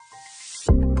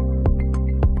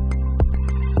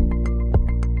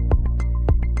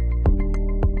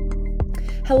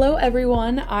Hello,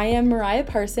 everyone. I am Mariah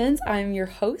Parsons. I'm your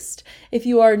host. If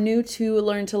you are new to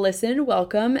Learn to Listen,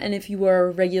 welcome. And if you are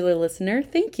a regular listener,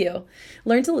 thank you.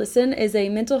 Learn to Listen is a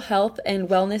mental health and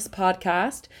wellness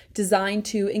podcast designed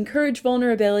to encourage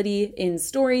vulnerability in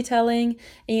storytelling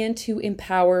and to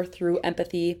empower through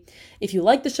empathy. If you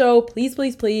like the show,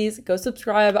 please go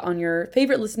subscribe on your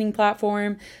favorite listening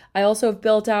platform. I also have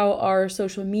built out our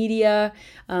social media.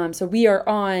 So we are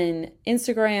on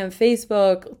Instagram,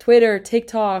 Facebook, Twitter,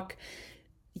 TikTok,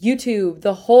 YouTube,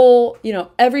 the whole,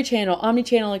 every channel,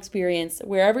 omni-channel experience.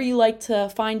 Wherever you like to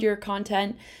find your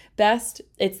content best,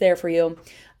 it's there for you.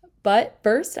 But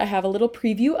first, I have a little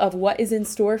preview of what is in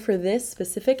store for this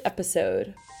specific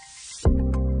episode.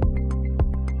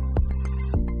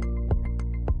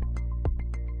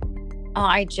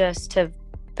 I just have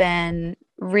been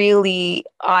really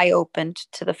eye-opened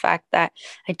to the fact that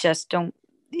I just don't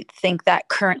think that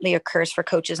currently occurs for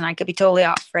coaches, and I could be totally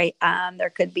off, right? There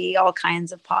could be all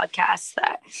kinds of podcasts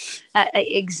that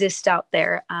exist out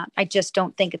there. I just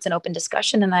don't think it's an open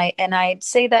discussion, and I'd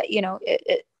say that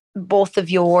both of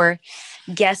your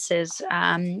guesses,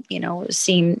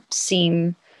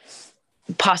 seem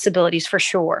possibilities for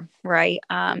sure, right?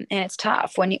 And it's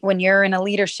tough when you're in a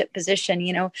leadership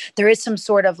position. There is some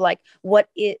sort of like what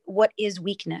is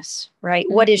weakness, right?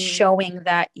 Mm-hmm. What is showing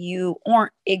that you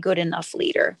aren't a good enough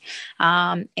leader?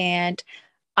 And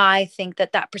I think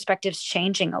that perspective's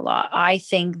changing a lot. I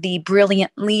think the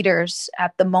brilliant leaders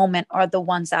at the moment are the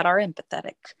ones that are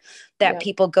empathetic, that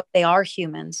people go, they are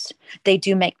humans, they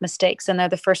do make mistakes, and they're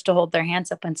the first to hold their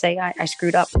hands up and say, I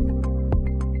screwed up.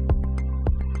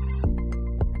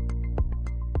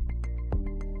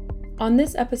 On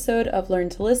this episode of Learn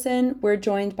to Listen, we're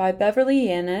joined by Beverly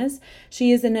Yanez.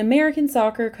 She is an American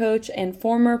soccer coach and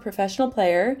former professional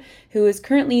player who is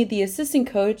currently the assistant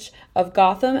coach of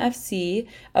Gotham FC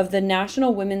of the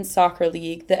National Women's Soccer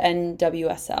League, the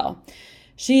NWSL.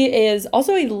 She is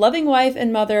also a loving wife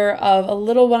and mother of a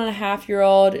little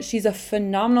 1.5-year-old. She's a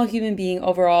phenomenal human being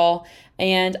overall,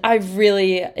 and I've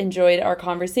really enjoyed our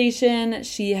conversation.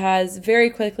 She has very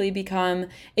quickly become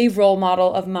a role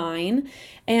model of mine.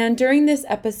 And during this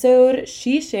episode,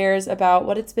 she shares about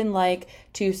what it's been like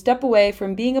to step away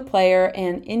from being a player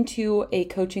and into a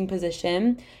coaching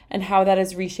position and how that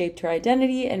has reshaped her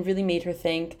identity and really made her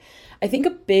think. I think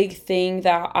a big thing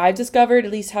that I've discovered,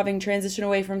 at least having transitioned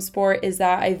away from sport, is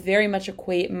that I very much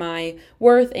equate my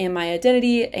worth and my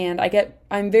identity, and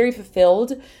I'm very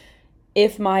fulfilled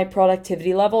if my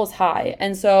productivity level is high.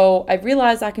 And so I've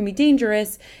realized that can be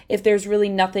dangerous if there's really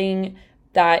nothing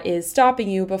that is stopping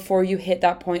you before you hit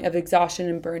that point of exhaustion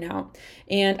and burnout.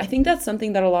 And I think that's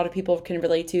something that a lot of people can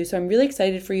relate to. So I'm really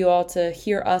excited for you all to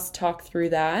hear us talk through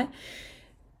that.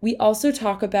 We also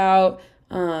talk about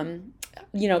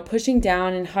pushing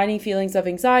down and hiding feelings of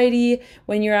anxiety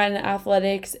when you're at an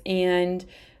athletics. And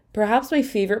perhaps my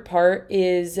favorite part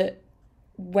is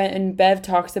when Bev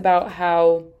talks about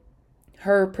how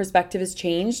her perspective has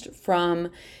changed from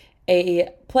a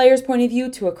player's point of view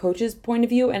to a coach's point of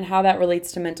view and how that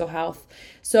relates to mental health.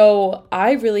 So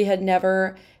I really had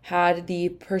never had the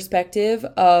perspective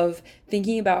of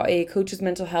thinking about a coach's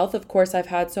mental health. Of course, I've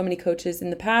had so many coaches in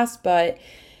the past, but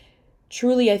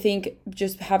truly, I think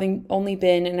just having only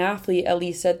been an athlete, at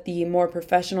least at the more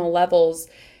professional levels,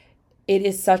 it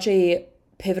is such a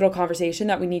pivotal conversation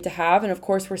that we need to have. And of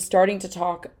course, we're starting to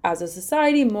talk as a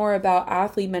society more about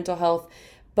athlete mental health.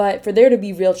 But for there to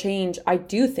be real change, I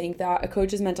do think that a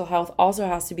coach's mental health also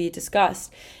has to be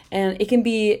discussed. And it can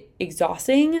be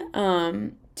exhausting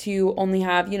to only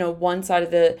have, one side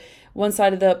of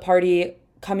the party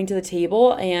coming to the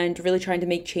table and really trying to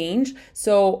make change.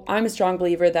 So I'm a strong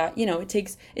believer that, it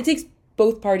takes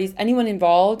both parties, anyone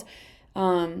involved,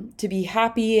 to be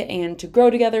happy and to grow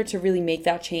together to really make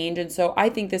that change. And so I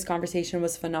think this conversation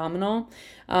was phenomenal.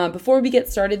 Before we get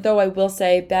started, though, I will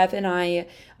say Bev and I,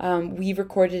 we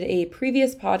recorded a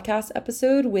previous podcast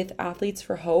episode with Athletes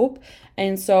for Hope.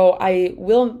 And so I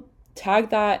will tag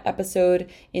that episode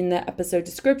in the episode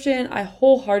description. I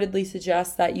wholeheartedly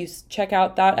suggest that you check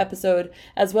out that episode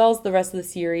as well as the rest of the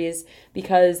series,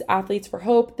 because Athletes for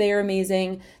Hope, they are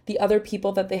amazing. The other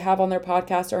people that they have on their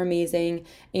podcast are amazing.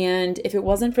 And if it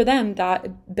wasn't for them,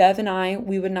 that Bev and I,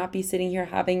 we would not be sitting here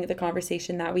having the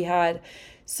conversation that we had.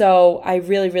 So I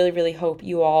really, really, really hope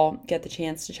you all get the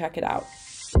chance to check it out.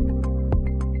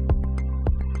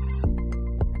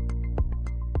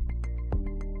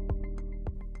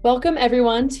 Welcome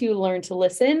everyone to Learn to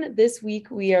Listen. This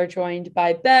week we are joined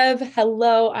by Bev.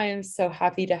 Hello, I am so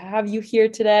happy to have you here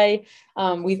today.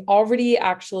 We've already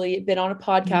actually been on a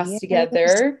podcast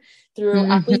together through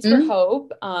Athletes for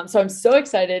Hope. So I'm so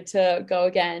excited to go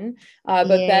again. But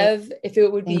Bev, if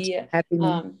it would be,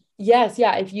 yes,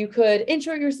 yeah, if you could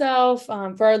intro yourself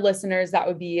for our listeners, that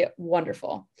would be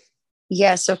wonderful.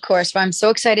 Yes, of course. Well, I'm so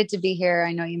excited to be here.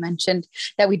 I know you mentioned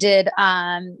that we did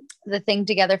the thing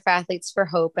together for Athletes for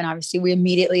Hope, and obviously we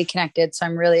immediately connected. So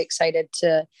I'm really excited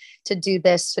to do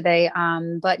this today.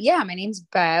 But yeah, my name's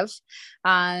Bev.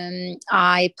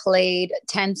 I played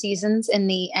 10 seasons in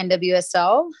the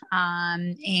NWSL,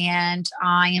 and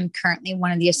I am currently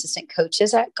one of the assistant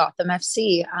coaches at Gotham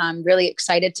FC. I'm really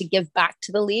excited to give back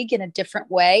to the league in a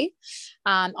different way.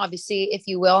 Obviously, if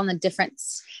you will, in a different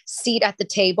seat at the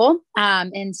table.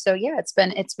 And so, yeah,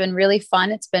 it's been really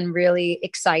fun. It's been really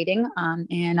exciting.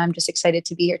 And I'm just excited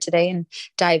to be here today and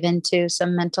dive into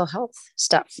some mental health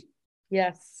stuff.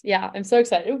 Yes. Yeah. I'm so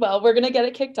excited. Well, we're going to get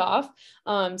it kicked off.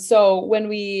 So when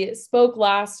we spoke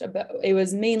last about, it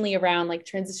was mainly around like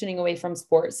transitioning away from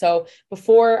sports. So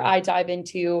before I dive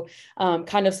into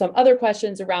kind of some other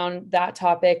questions around that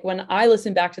topic, when I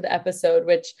listened back to the episode,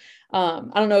 which I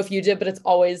don't know if you did, but it's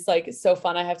always like so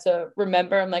fun. I have to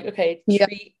remember, I'm like, okay,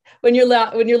 when you're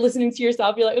listening to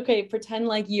yourself, you're like, okay, pretend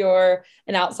like you're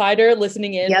an outsider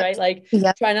listening in, right? Like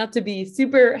try not to be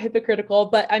super hypocritical,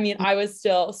 but I mean, I was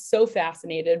still so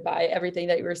fascinated by everything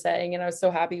that you were saying. And I was so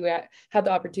happy we had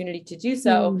the opportunity to do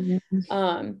so.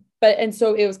 And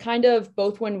so it was kind of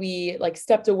both when we like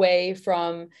stepped away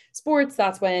from sports,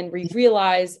 that's when we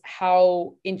realized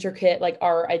how intricate like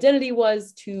our identity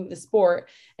was to the sport.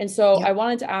 And so I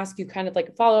wanted to ask you kind of like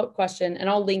a follow-up question, and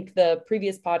I'll link the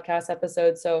previous podcast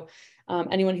episode. So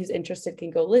anyone who's interested can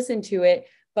go listen to it.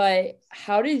 But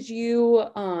how did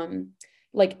you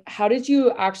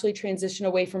actually transition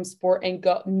away from sport and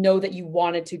know that you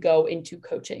wanted to go into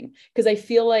coaching? Because I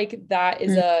feel like that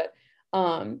is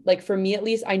like for me, at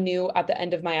least, I knew at the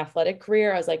end of my athletic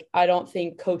career, I was like, I don't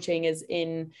think coaching is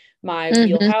in my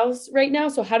wheelhouse right now.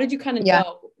 So how did you kind of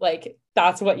know like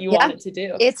that's what you wanted to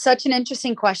do? It's such an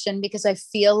interesting question, because I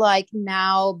feel like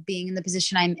now being in the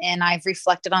position I'm in, I've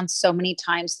reflected on so many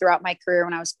times throughout my career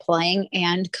when I was playing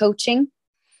and coaching.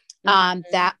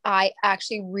 That I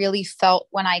actually really felt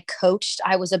when I coached,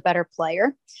 I was a better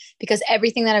player, because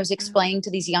everything that I was explaining to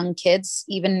these young kids,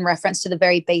 even in reference to the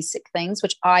very basic things,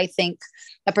 which I think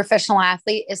a professional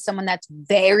athlete is someone that's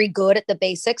very good at the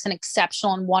basics and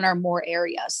exceptional in one or more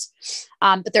areas.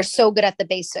 But they're so good at the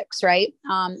basics, right?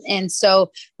 And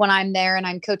so when I'm there and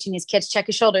I'm coaching these kids, check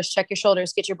your shoulders,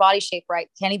 get your body shape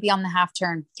right. Can you be on the half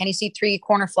turn? Can you see 3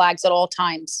 corner flags at all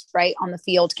times, right, on the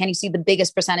field? Can you see the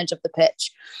biggest percentage of the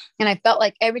pitch? And I felt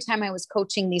like every time I was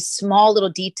coaching these small little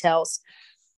details,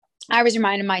 I was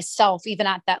reminding myself, even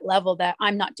at that level, that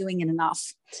I'm not doing it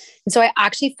enough. And so I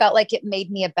actually felt like it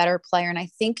made me a better player. And I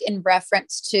think in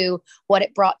reference to what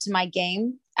it brought to my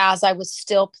game as I was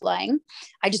still playing,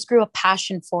 I just grew a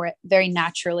passion for it very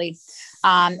naturally.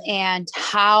 And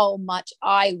how much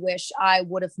I wish I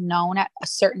would have known at a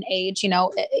certain age,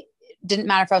 it didn't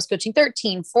matter if I was coaching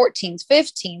 13, 14s,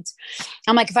 15s.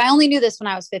 I'm like, if I only knew this when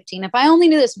I was 15, if I only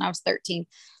knew this when I was 13.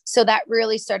 So that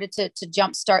really started to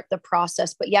jumpstart the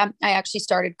process. But yeah, I actually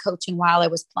started coaching while I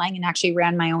was playing and actually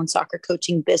ran my own soccer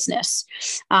coaching business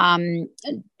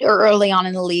early on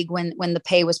in the league when the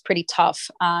pay was pretty tough.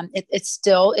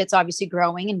 It's obviously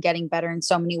growing and getting better in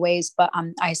so many ways, but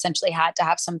I essentially had to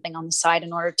have something on the side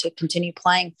in order to continue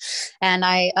playing. And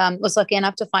I was lucky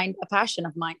enough to find a passion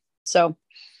of mine. So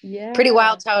pretty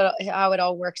wild how it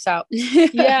all works out.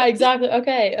 Yeah, exactly.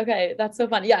 Okay. That's so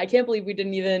fun. Yeah. I can't believe we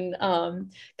didn't even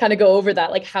kind of go over that,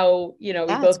 like how, we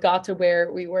both got to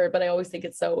where we were, but I always think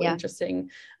it's so interesting.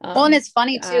 Well, and it's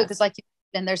funny too, because like,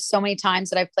 and there's so many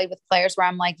times that I've played with players where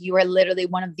I'm like, you are literally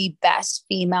one of the best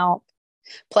female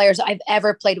players I've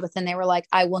ever played with. And they were like,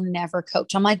 I will never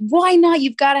coach. I'm like, why not?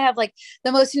 You've got to have like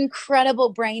the most incredible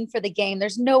brain for the game.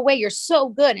 There's no way, you're so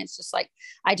good. And it's just like,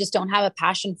 I just don't have a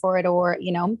passion for it, or,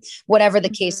 whatever the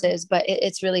case is. But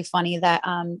it's really funny that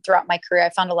throughout my career,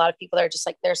 I found a lot of people that are just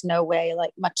like, there's no way,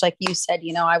 like much like you said,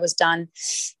 I was done.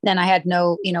 Then I had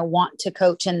no, want to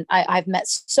coach. And I've met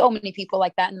so many people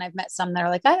like that. And I've met some that are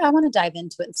like, I want to dive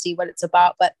into it and see what it's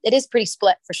about. But it is pretty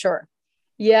split for sure.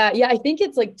 Yeah. I think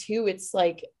it's like too, it's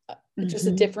like just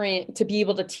a different, to be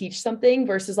able to teach something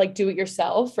versus like do it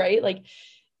yourself, right? Like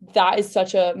that is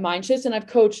such a mind shift. And I've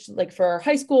coached like for our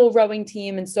high school rowing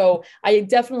team. And so I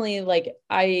definitely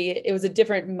it was a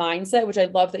different mindset, which I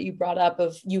love that you brought up,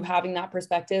 of you having that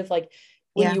perspective. Like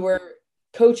when you were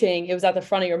coaching, it was at the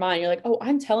front of your mind. You're like, oh,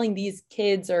 I'm telling these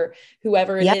kids or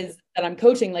whoever it Yep. is that I'm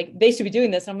coaching, like they should be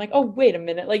doing this. And I'm like, oh, wait a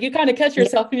minute. Like you kind of catch Yeah.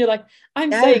 yourself and you're like,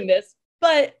 I'm Yeah. saying this,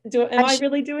 but am I I sh-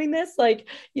 really doing this? Like,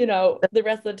 the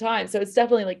rest of the time. So it's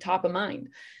definitely like top of mind.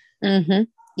 mm-hmm.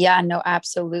 Yeah, no,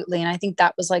 absolutely. And I think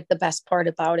that was like the best part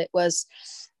about it was,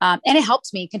 and it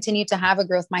helped me continue to have a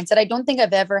growth mindset. I don't think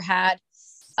I've ever had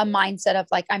a mindset of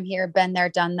like, I'm here, been there,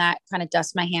 done that, kind of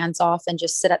dust my hands off and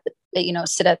just sit at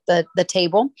the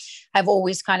table. I've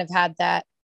always kind of had that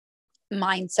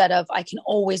mindset of I can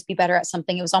always be better at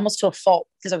something. It was almost to a fault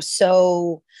because I was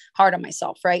so hard on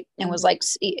myself, right? And was like,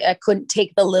 I couldn't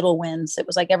take the little wins. It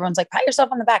was like everyone's like, pat yourself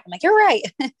on the back. I'm like, you're right.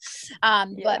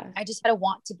 But I just had a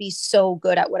want to be so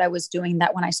good at what I was doing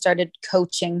that when I started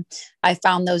coaching, I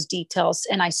found those details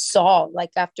and I saw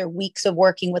like after weeks of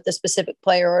working with a specific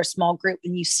player or a small group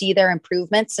and you see their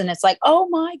improvements and it's like, oh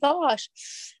my gosh.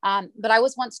 But I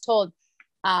was once told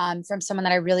from someone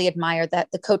that I really admire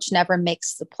that the coach never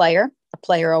makes the player. A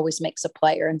player always makes a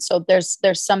player. And so there's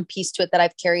some piece to it that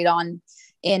I've carried on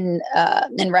in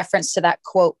reference to that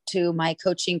quote to my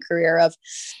coaching career of,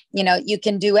 you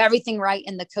can do everything right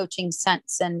in the coaching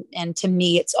sense. And to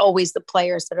me, it's always the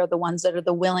players that are the ones that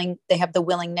are they have the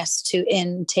willingness to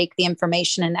intake the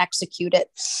information and execute it.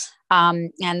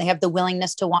 And they have the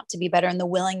willingness to want to be better and the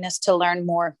willingness to learn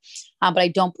more. But I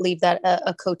don't believe that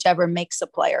a coach ever makes a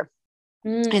player.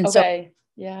 And so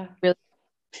yeah, really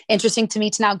interesting to me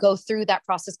to now go through that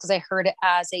process because I heard it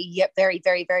as a very,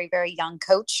 very, very, very young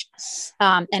coach.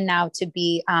 And now to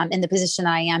be in the position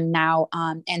that I am now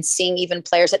and seeing even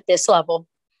players at this level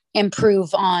improve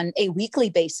on a weekly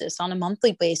basis, on a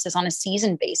monthly basis, on a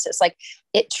season basis. Like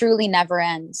it truly never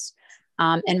ends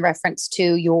in reference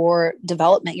to your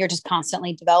development. You're just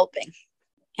constantly developing.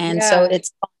 And so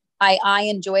I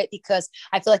enjoy it because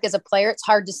I feel like as a player, it's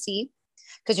hard to see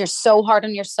because you're so hard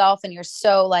on yourself and you're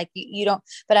so like, you don't,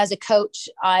 but as a coach,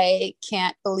 I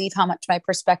can't believe how much my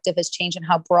perspective has changed and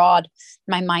how broad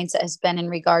my mindset has been in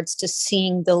regards to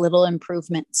seeing the little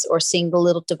improvements or seeing the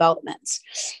little developments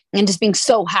and just being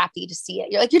so happy to see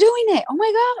it. You're like, you're doing it. Oh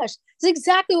my gosh. It's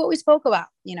exactly what we spoke about,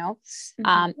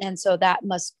 And so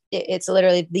it's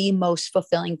literally the most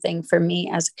fulfilling thing for me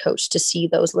as a coach to see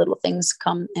those little things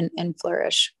come and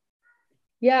flourish.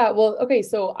 Yeah, well, okay,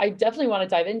 so I definitely want to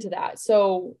dive into that.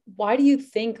 So, why do you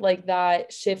think like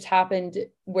that shift happened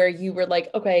where you were like,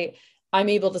 okay, I'm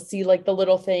able to see like the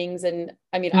little things? And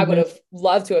I mean, I would have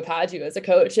loved to have had you as a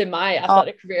coach in my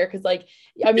athletic career because, like,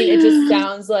 I mean, it just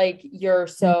sounds like you're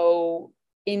so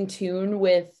in tune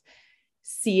with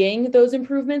seeing those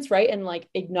improvements, right? And like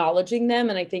acknowledging them.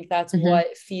 And I think that's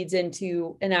what feeds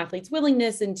into an athlete's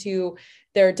willingness, into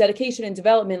their dedication and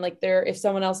development. Like if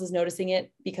someone else is noticing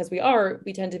it, because we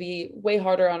tend to be way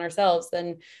harder on ourselves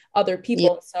than other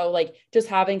people. So like just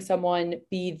having someone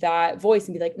be that voice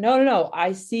and be like, no,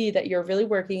 I see that you're really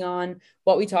working on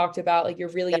what we talked about. Like you're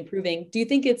really improving. Do you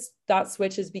think it's that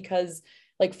switch is because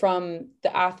like from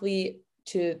the athlete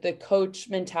to the coach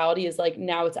mentality is like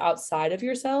now it's outside of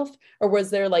yourself? Or was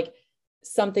there like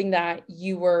something that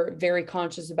you were very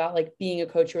conscious about, like being a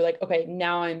coach? You were like, okay,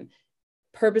 now I'm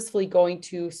purposefully going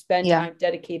to spend time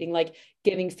dedicating, like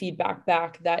giving feedback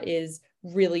back that is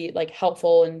really like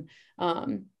helpful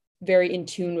and very in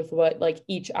tune with what like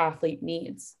each athlete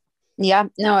needs? Yeah,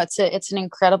 no, it's an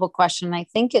incredible question. I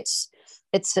think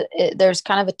there's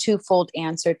kind of a twofold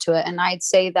answer to it. And I'd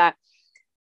say that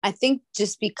I think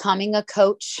just becoming a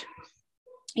coach,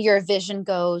 your vision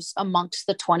goes amongst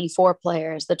the 24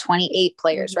 players, the 28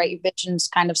 players, right? Your vision's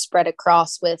kind of spread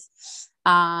across with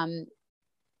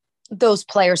those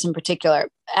players in particular.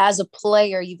 As a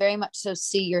player, you very much so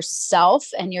see yourself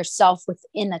and yourself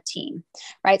within a team,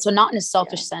 right? So not in a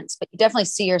selfish sense, but you definitely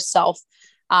see yourself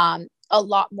a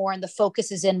lot more, and the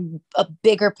focus is in a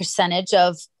bigger percentage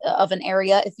of an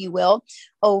area, if you will,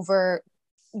 over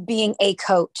being a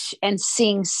coach and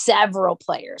seeing several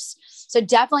players. So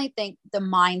definitely think the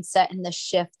mindset and the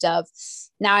shift of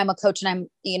now I'm a coach and I'm,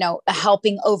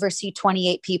 helping oversee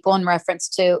 28 people in reference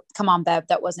to, come on, Bev,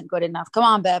 that wasn't good enough. Come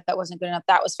on, Bev, that wasn't good enough.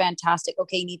 That was fantastic.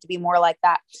 Okay. You need to be more like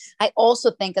that. I also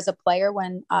think as a player,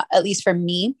 when, at least for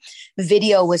me,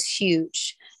 video was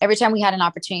huge. Every time we had an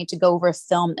opportunity to go over a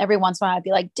film, every once in a while I'd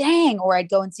be like, dang, or I'd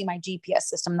go and see my GPS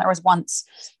system. There was once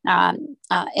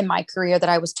in my career that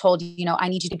I was told, I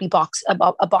need you to be a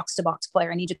box-to-box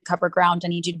player. I need you to cover ground. I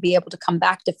need you to be able to come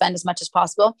back, defend as much as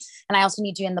possible. And I also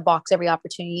need you in the box every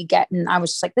opportunity you get. And I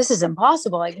was just like, this is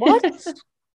impossible. Like, what?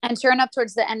 And sure enough,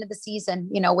 towards the end of the season,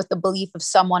 with the belief of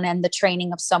someone and the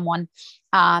training of someone,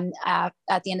 at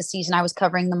the end of the season, I was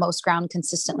covering the most ground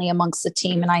consistently amongst the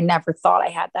team. And I never thought I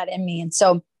had that in me. And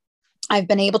so I've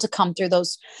been able to come through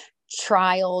those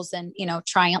trials and,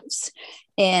 triumphs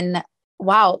in,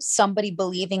 wow, somebody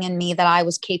believing in me that I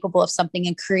was capable of something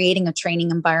and creating a training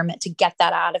environment to get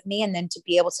that out of me. And then to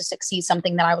be able to succeed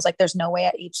something that I was like, there's no way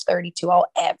at age 32,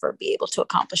 I'll ever be able to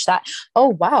accomplish that. Oh,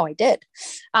 wow, I did.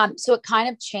 So it kind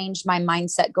of changed my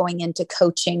mindset going into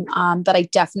coaching. But I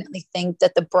definitely think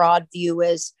that the broad view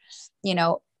is,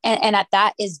 and at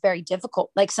that is very difficult.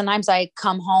 Like sometimes I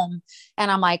come home and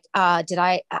I'm like,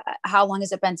 how long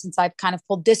has it been since I've kind of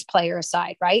pulled this player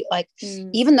aside? Right. Like,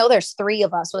 even though there's 3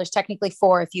 of us, well, there's technically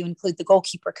 4 if you include the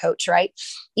goalkeeper coach, right?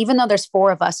 Even though there's 4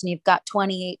 of us and you've got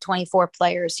 28, 24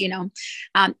 players,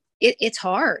 it's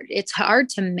hard. It's hard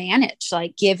to manage,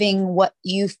 like giving what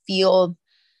you feel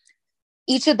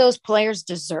each of those players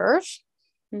deserve.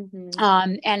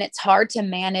 And it's hard to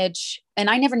manage. And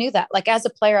I never knew that. Like as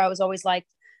a player, I was always like,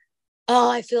 oh,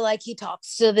 I feel like he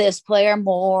talks to this player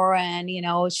more and,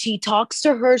 she talks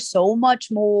to her so much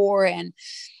more. And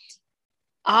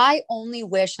I only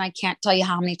wish, and I can't tell you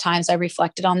how many times I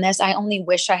reflected on this. I only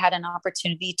wish I had an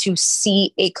opportunity to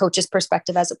see a coach's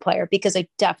perspective as a player, because I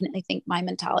definitely think my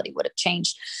mentality would have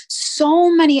changed. So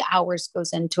many hours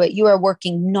goes into it. You are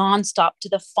working nonstop to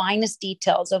the finest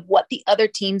details of what the other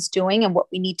team's doing and what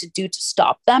we need to do to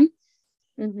stop them.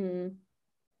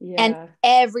 Yeah. And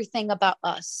everything about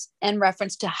us in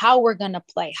reference to how we're going to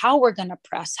play, how we're going to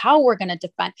press, how we're going to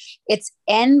defend. It's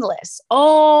endless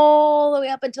all the way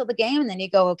up until the game. And then you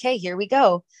go, okay, here we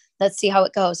go. Let's see how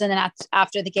it goes. And then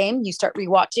after the game, you start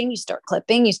rewatching, you start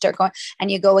clipping, you start going, and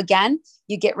you go again.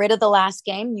 You get rid of the last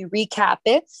game, you recap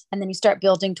it, and then you start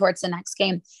building towards the next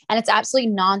game. And it's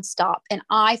absolutely nonstop. And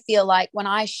I feel like when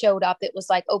I showed up, it was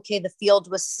like, okay, the field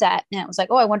was set. And it was like,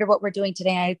 oh, I wonder what we're doing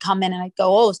today. And I'd come in and I'd go,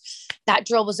 oh, that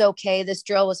drill was okay. This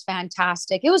drill was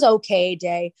fantastic. It was okay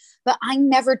day. But I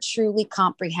never truly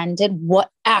comprehended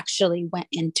what actually went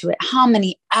into it. How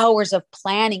many hours of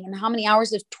planning and how many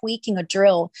hours of tweaking a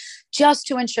drill just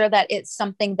to ensure that it's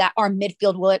something that our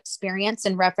midfield will experience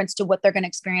in reference to what they're going to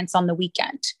experience on the weekend.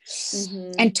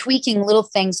 And tweaking little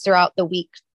things throughout the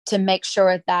week to make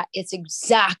sure that it's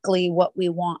exactly what we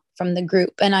want from the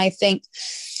group. And I think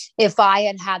if I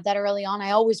had had that early on, I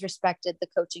always respected the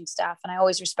coaching staff and I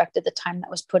always respected the time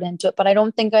that was put into it. But I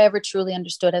don't think I ever truly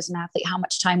understood as an athlete how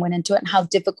much time went into it and how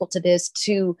difficult it is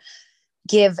to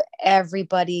give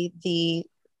everybody the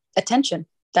attention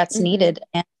that's needed.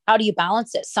 And how do you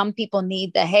balance it? Some people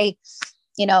need the, hey,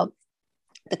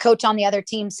 the coach on the other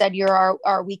team said you're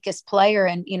our weakest player,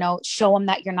 and, show them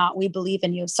that you're not. We believe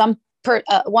in you.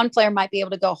 One player might be able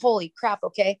to go, holy crap,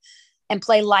 okay, and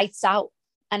play lights out.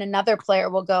 And another player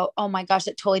will go, oh my gosh,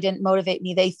 that totally didn't motivate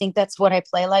me. They think that's what I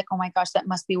play like. Oh my gosh, that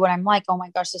must be what I'm like. Oh my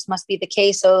gosh, this must be the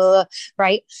case.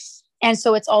 Right. And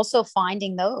so it's also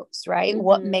finding those, right?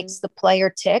 What makes the player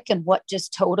tick and what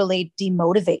just totally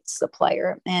demotivates the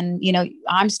player. And,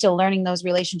 I'm still learning those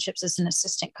relationships as an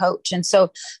assistant coach. And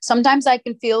so sometimes I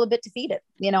can feel a bit defeated.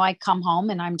 I come home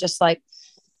and I'm just like,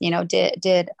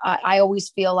 I always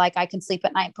feel like I can sleep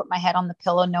at night and put my head on the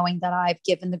pillow knowing that I've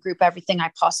given the group everything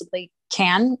I possibly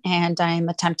can. And I'm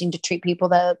attempting to treat people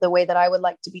the way that I would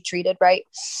like to be treated, right?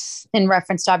 In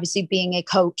reference to obviously being a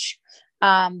coach.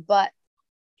 But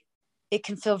it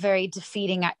can feel very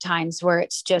defeating at times where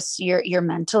it's just, you're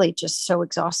mentally just so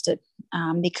exhausted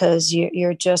because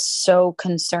you're just so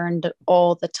concerned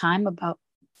all the time about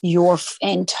your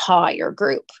entire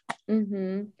group.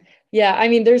 Yeah. I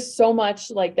mean, there's so much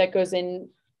like that goes into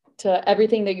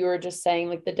everything that you were just saying,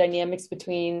 like the dynamics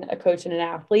between a coach and an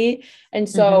athlete. And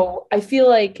so I feel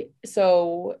like,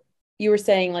 so you were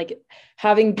saying like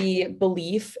having the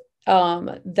belief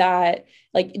that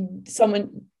like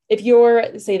someone, if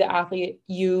you're, say, the athlete,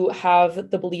 you have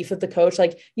the belief of the coach,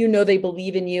 like, they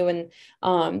believe in you, and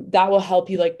that will help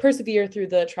you like persevere through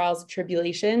the trials and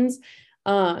tribulations.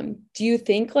 Do you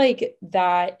think like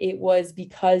that it was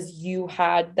because you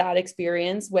had that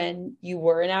experience when you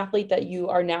were an athlete that you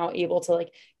are now able to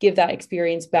like give that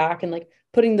experience back and like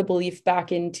putting the belief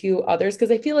back into others?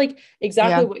 Because I feel like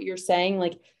exactly what you're saying,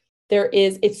 like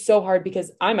it's so hard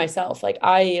because I myself, like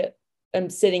I am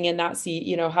sitting in that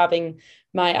seat, having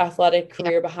my athletic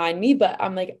career behind me, but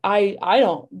I'm like, I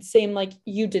don't, same like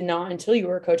you did not until you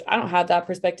were a coach. I don't have that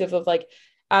perspective of like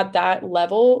at that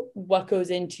level, what goes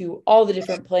into all the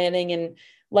different planning, and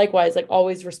likewise, like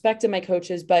always respected my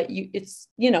coaches, but you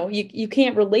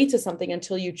can't relate to something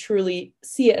until you truly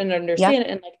see it and understand it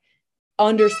and like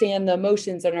understand the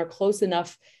emotions and are close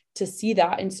enough to see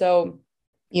that. And so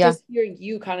just hearing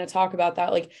you kind of talk about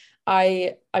that, like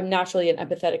I'm naturally an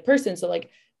empathetic person. So like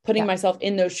putting myself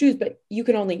in those shoes, but you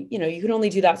can only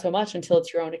do that so much until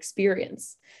it's your own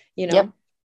experience,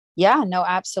 Yeah, no,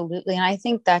 absolutely. And I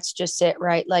think that's just it,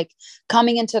 right? Like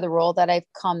coming into the role that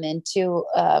I've come into,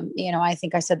 I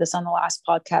think I said this on the last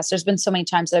podcast. There's been so many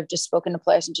times that I've just spoken to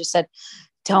players and just said,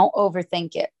 don't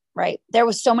overthink it. Right. There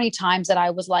was so many times that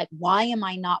I was like, why am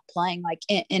I not playing? Like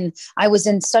I was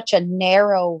in such a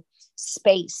narrow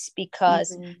space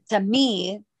because to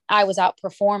me, I was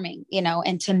outperforming,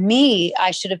 and to me,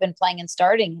 I should have been playing and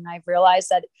starting. And I've realized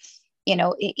that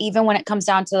even when it comes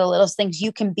down to the littlest things,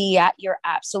 you can be at your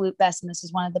absolute best. And this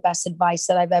is one of the best advice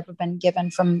that I've ever been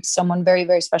given from someone very,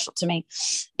 very special to me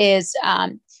is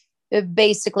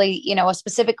basically, a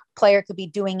specific player could be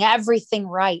doing everything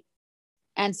right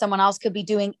and someone else could be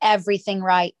doing everything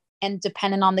right. And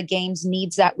depending on the game's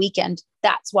needs that weekend,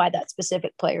 that's why that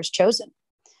specific player is chosen.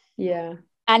 Yeah.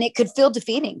 And it could feel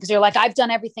defeating because you're like, I've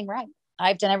done everything right.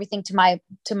 I've done everything to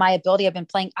my ability. I've been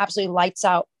playing absolutely lights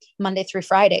out Monday through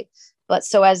Friday. But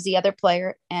so as the other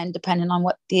player, and depending on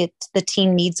what the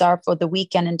team needs are for the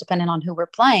weekend and depending on who we're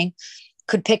playing,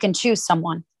 could pick and choose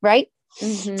someone, right?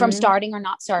 From starting or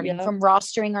not starting, from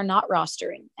rostering or not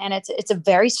rostering. And it's a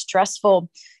very stressful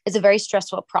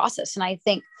process. And I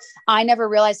think I never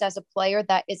realized as a player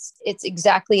that it's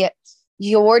exactly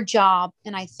your job.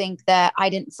 And I think that I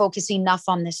didn't focus enough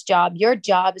on this job. Your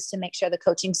job is to make sure the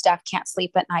coaching staff can't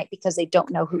sleep at night because they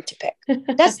don't know who to pick.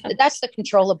 That's the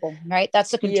controllable, right? That's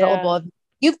the controllable. Yeah.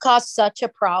 You've caused such a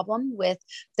problem with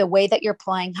the way that you're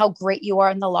playing, how great you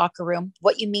are in the locker room,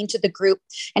 what you mean to the group,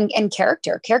 and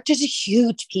character. Character is a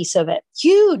huge piece of it,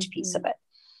 piece of it.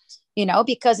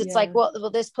 Because it's like,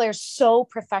 well, this player's so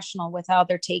professional with how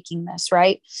they're taking this,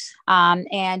 right? And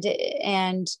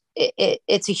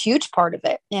it's a huge part of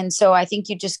it. And so I think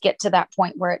you just get to that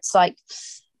point where it's like,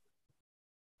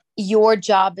 your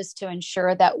job is to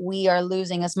ensure that we are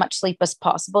losing as much sleep as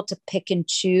possible to pick and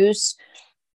choose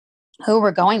who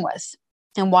we're going with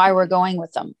and why we're going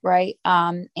with them, right?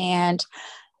 And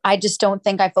I just don't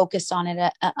think I focused on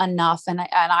it enough. And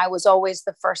I was always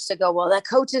the first to go, well, the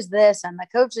coach is this and the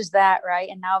coach is that, right?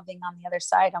 And now being on the other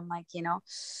side, I'm like,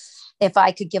 if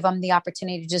I could give them the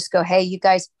opportunity to just go, hey, you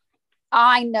guys,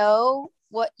 I know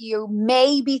what you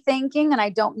may be thinking, and I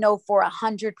don't know for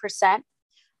 100%,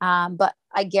 but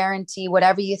I guarantee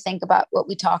whatever you think about what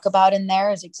we talk about in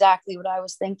there is exactly what I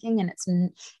was thinking. And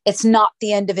it's not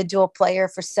the individual player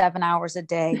for 7 hours a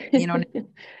day,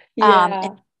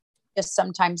 And just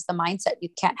sometimes the mindset, you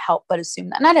can't help but assume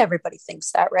that not everybody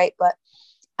thinks that, right? But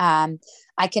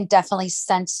I can definitely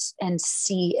sense and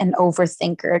see an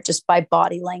overthinker just by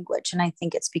body language. And I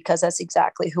think it's because that's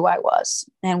exactly who I was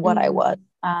and what I was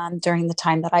during the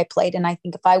time that I played. And I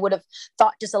think if I would have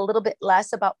thought just a little bit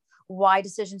less about why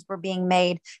decisions were being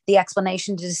made, the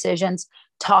explanation to decisions,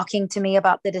 talking to me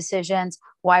about the decisions,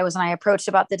 why wasn't I approached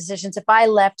about the decisions? If I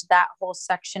left that whole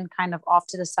section kind of off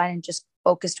to the side and just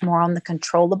focused more on the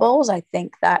controllables, I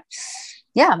think that,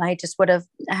 I just would have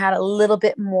had a little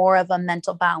bit more of a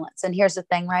mental balance. And here's the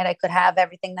thing, right? I could have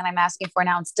everything that I'm asking for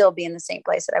now and still be in the same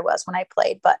place that I was when I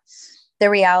played. But the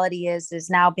reality is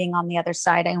now being on the other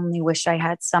side, I only wish I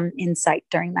had some insight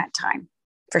during that time,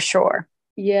 for sure.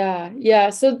 Yeah. Yeah.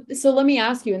 So let me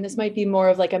ask you, and this might be more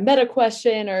of like a meta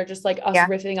question or just like us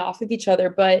riffing off of each other,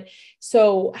 but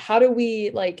so how do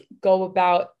we like go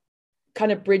about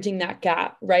kind of bridging that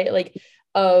gap, right? Like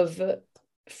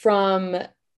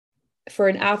for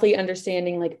an athlete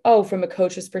understanding like, oh, from a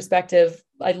coach's perspective,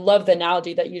 I love the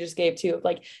analogy that you just gave too.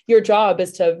 Like your job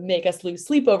is to make us lose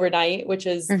sleep overnight, which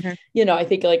is, I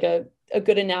think like a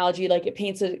good analogy, like it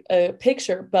paints a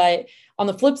picture, but on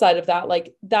the flip side of that,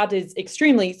 like that is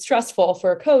extremely stressful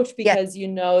for a coach because you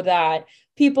know that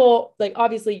people like,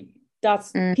 obviously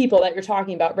that's people that you're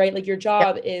talking about, right? Like your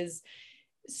job is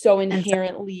so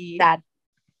inherently sad.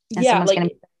 And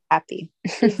like happy.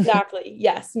 Exactly.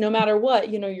 Yes. No matter what,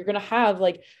 you're going to have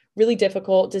like really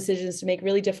difficult decisions to make,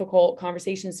 really difficult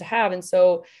conversations to have. And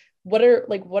so what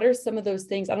are some of those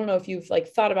things? I don't know if you've like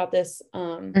thought about this,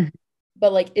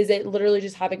 but like, is it literally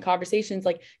just having conversations,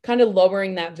 like kind of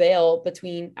lowering that veil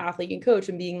between athlete and coach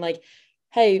and being like,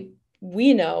 hey,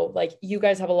 we know like you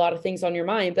guys have a lot of things on your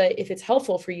mind, but if it's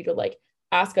helpful for you to like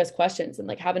ask us questions and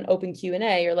like have an open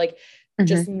Q&A or like,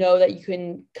 just know that you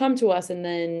can come to us and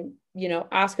then,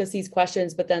 ask us these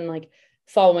questions, but then like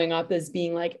following up is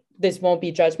being like, this won't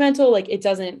be judgmental. Like it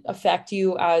doesn't affect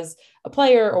you as a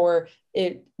player or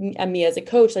me as a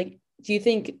coach. Like, do you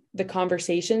think the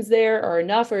conversations there are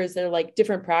enough, or is there like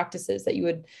different practices that you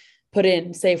would put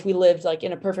in, say, if we lived like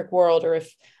in a perfect world, or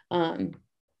if, in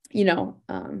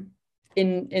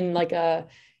like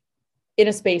in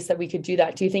a space that we could do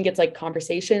that? Do you think it's like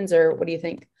conversations, or what do you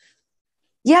think?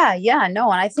 Yeah,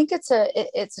 no, and I think it's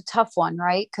a tough one,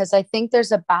 right? Because I think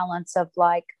there's a balance of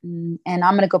like, and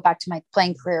I'm going to go back to my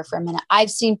playing career for a minute.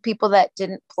 I've seen people that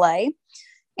didn't play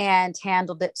and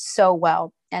handled it so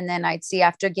well, and then I'd see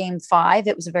after game 5,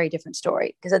 it was a very different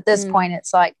story, because at this point,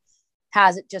 it's like,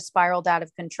 has it just spiraled out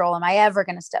of control? Am I ever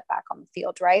going to step back on the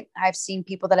field? Right. I've seen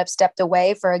people that have stepped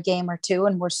away for a game or two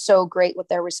and were so great with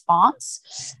their response,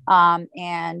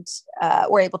 and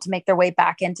were able to make their way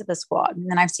back into the squad. And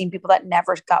then I've seen people that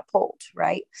never got pulled.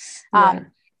 Right.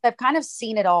 I've kind of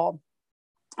seen it all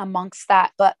amongst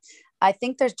that, but I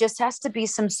think there just has to be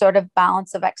some sort of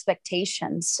balance of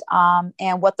expectations,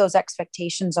 and what those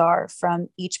expectations are from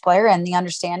each player, and the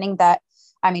understanding that,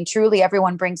 I mean, truly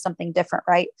everyone brings something different,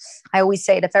 right? I always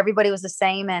say it, if everybody was the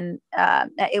same, and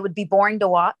it would be boring to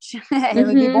watch, it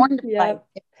would be boring to play,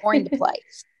 boring to play.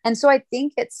 And so I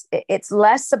think it's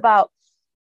less about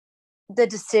the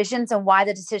decisions and why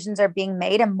the decisions are being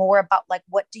made, and more about like,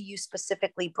 what do you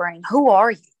specifically bring? Who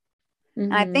are you?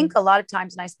 And I think a lot of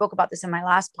times, and I spoke about this in my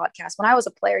last podcast, when I was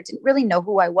a player, I didn't really know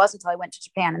who I was until I went to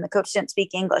Japan, and the coach didn't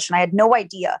speak English, and I had no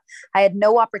idea. I had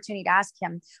no opportunity to ask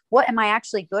him, what am I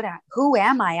actually good at? Who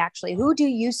am I actually? Who do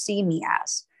you see me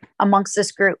as amongst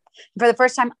this group? And for the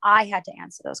first time, I had to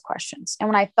answer those questions. And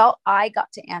when I felt I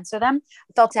got to answer them,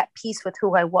 I felt at peace with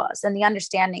who I was and the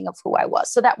understanding of who I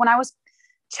was, so that when I was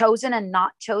chosen and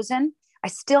not chosen, I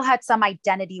still had some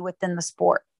identity within the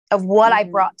sport of what I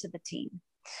brought to the team,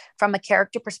 from a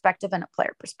character perspective and a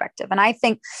player perspective. And I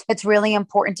think it's really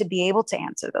important to be able to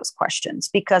answer those questions,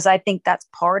 because I think that's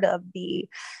part of the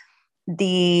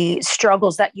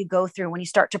struggles that you go through when you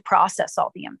start to process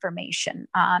all the information.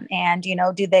 And,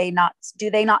 do they not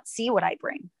see what I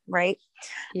bring? Right.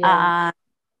 Yeah.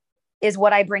 Is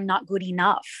what I bring not good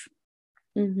enough?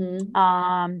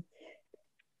 And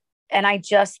I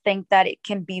just think that it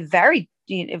can be very,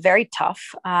 very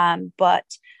tough. But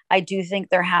I do think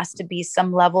there has to be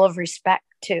some level of respect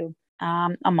too,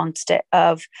 amongst it,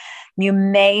 of, you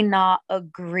may not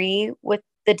agree with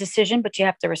the decision, but you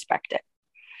have to respect it.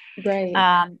 Right.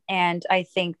 And I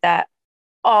think that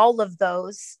all of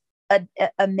those,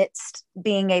 amidst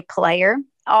being a player,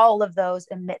 all of those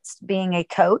amidst being a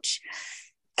coach,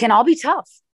 can all be tough.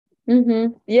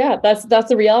 Yeah, that's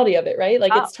the reality of it, right?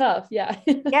 Like, it's tough. Yeah.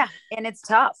 Yeah, and it's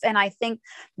tough. And I think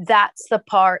that's the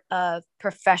part of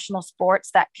professional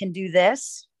sports that can do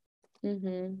this,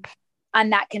 and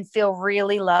that can feel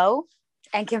really low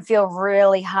and can feel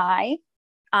really high.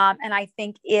 And I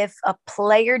think if a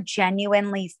player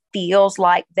genuinely feels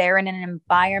like they're in an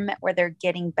environment where they're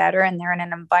getting better, and they're in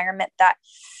an environment that,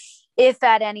 if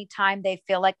at any time they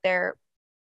feel like they're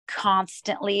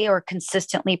constantly or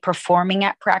consistently performing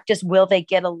at practice, will they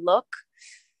get a look?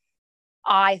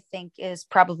 I think is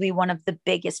probably one of the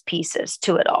biggest pieces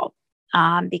to it all.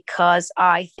 Because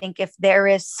I think if there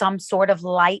is some sort of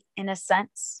light, in a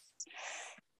sense,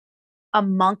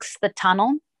 amongst the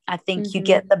tunnel, I think you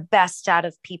get the best out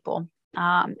of people.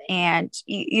 And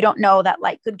you don't know, that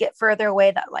light could get further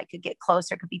away, that light could get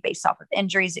closer. It could be based off of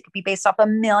injuries. It could be based off a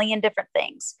million different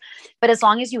things. But as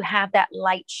long as you have that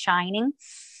light shining,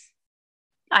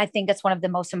 I think it's one of the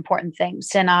most important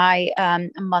things. And I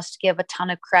must give a ton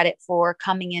of credit for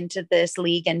coming into this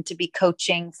league and to be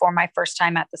coaching for my first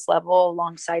time at this level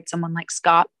alongside someone like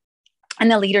Scott,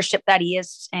 and the leadership that he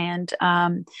is, and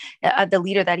the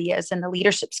leader that he is, and the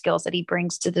leadership skills that he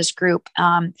brings to this group.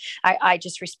 I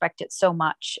just respect it so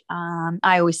much.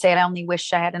 I always say it, I only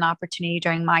wish I had an opportunity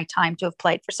during my time to have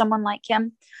played for someone like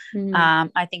him.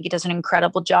 I think he does an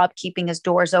incredible job keeping his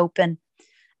doors open.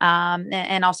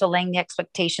 And also laying the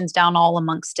expectations down all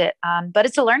amongst it. But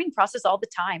it's a learning process all the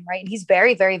time, right? And he's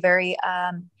very, very, very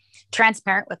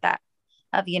transparent with that.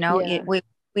 Of,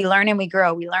 we learn and we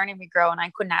grow. We learn and we grow. And I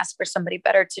couldn't ask for somebody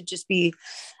better to just be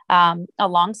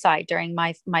alongside during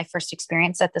my first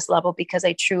experience at this level, because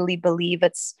I truly believe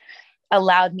it's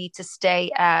allowed me to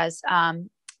stay as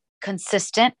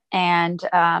consistent and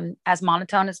as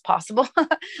monotone as possible.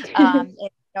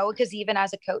 Because even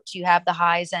as a coach, you have the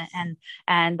highs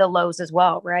and the lows as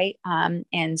well, right?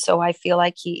 And so I feel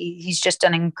like he's just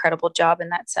done an incredible job in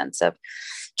that sense of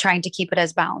trying to keep it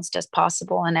as balanced as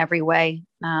possible in every way.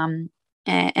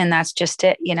 And that's just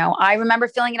it. I remember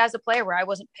feeling it as a player where I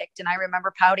wasn't picked, and I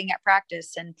remember pouting at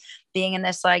practice and being in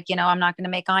this, like, I'm not going to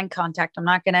make eye contact. I'm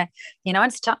not going to,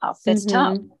 it's tough. It's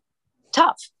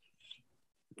tough.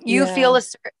 You feel a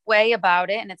certain way about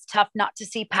it, and it's tough not to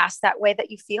see past that way that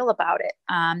you feel about it.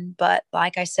 But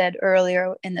like I said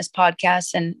earlier in this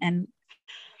podcast, and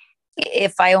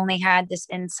if I only had this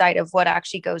insight of what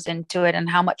actually goes into it and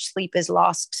how much sleep is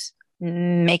lost,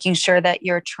 making sure that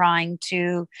you're trying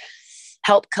to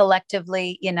help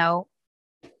collectively,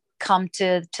 come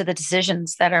to the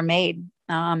decisions that are made.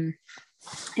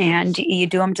 And you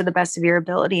do them to the best of your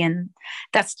ability. And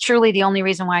that's truly the only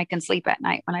reason why I can sleep at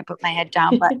night, when I put my head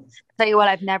down. But I'll tell you what,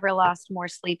 I've never lost more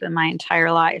sleep in my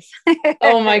entire life.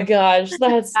 Oh my gosh,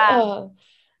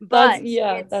 But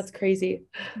that's crazy.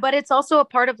 but it's also a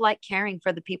part of like caring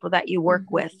for the people that you work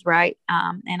Mm-hmm. with, right?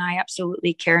 And I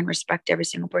absolutely care and respect every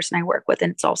single person I work with.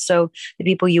 And it's also the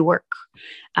people you work,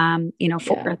 for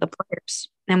Yeah. the players.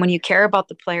 And when you care about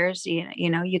the players,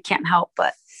 you can't help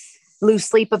but lose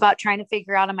sleep about trying to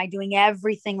figure out, am I doing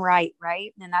everything right?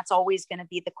 Right. And that's always going to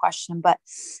be the question. But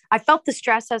I felt the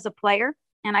stress as a player,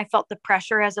 and I felt the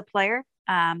pressure as a player.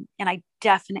 And I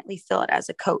definitely feel it as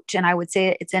a coach. And I would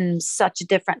say it's in such a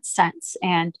different sense.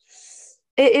 And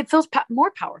it feels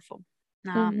more powerful.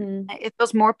 Mm-hmm. It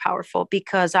feels more powerful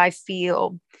because I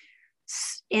feel,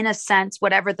 in a sense,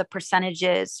 whatever the percentage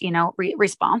is,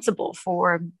 responsible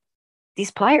for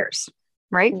these players.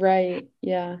 Right. Right.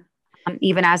 Yeah.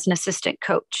 Even as an assistant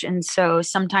coach. And so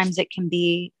sometimes it can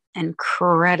be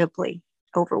incredibly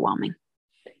overwhelming.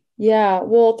 Yeah.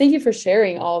 Well, thank you for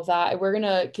sharing all of that. We're going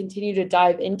to continue to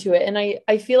dive into it. And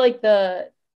I feel like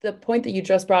the point that you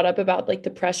just brought up about like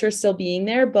the pressure still being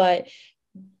there, but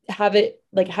having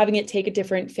it take a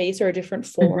different face or a different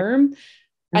form.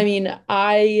 I mean,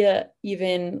 I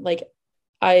even like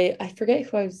I forget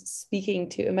who I was speaking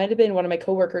to. It might have been one of my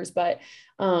coworkers, but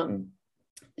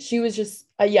she was just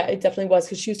yeah, it definitely was,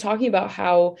 because she was talking about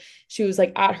how she was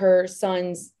like at her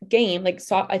son's game, like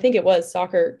I think it was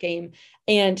soccer game,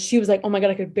 and she was like, oh my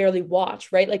god, I could barely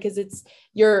watch, right? Like, because it's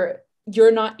you're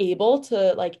not able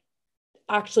to like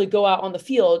actually go out on the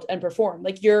field and perform,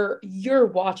 like you're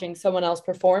watching someone else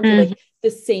perform for like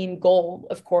the same goal,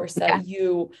 of course, that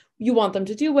you want them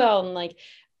to do well and like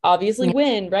obviously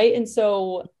win, right? And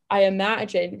so I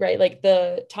imagine, right, like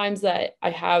the times that I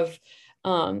have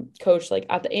coach like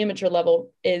at the amateur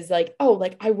level is like, oh,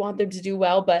 like I want them to do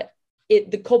well, but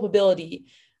the culpability,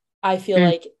 I feel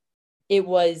like it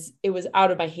was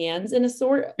out of my hands in a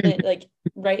sort, like,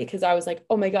 right, because I was like,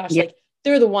 oh my gosh, like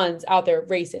they're the ones out there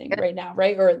racing right now,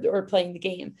 right, or playing the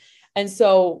game. And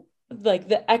so like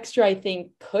the extra, I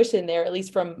think, cushion there, at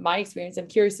least from my experience, I'm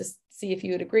curious to see if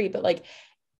you would agree, but like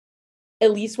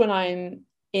at least when I'm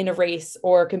in a race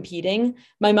or competing,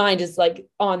 my mind is like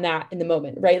on that in the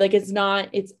moment, right? Like it's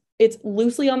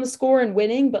loosely on the score and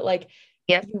winning, but like,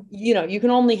 you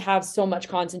can only have so much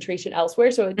concentration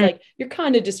elsewhere. So it's like, you're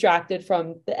kind of distracted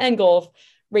from the end goal of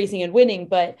racing and winning.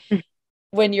 But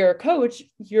when you're a coach,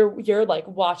 you're like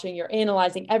watching, you're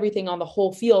analyzing everything on the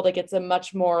whole field. Like it's a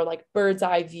much more like bird's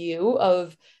eye view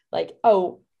of like,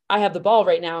 oh, I have the ball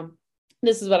right now.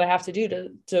 This is what I have to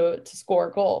do to score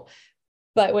a goal.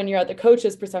 But when you're at the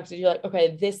coach's perspective, you're like,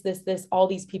 okay, this, all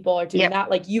these people are doing that.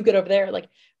 Like you get over there, like,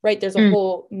 right, there's a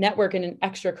whole network and an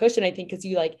extra cushion, I think, because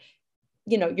you like,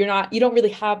 you don't really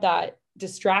have that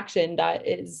distraction that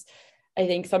is, I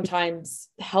think, sometimes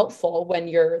helpful when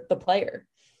you're the player.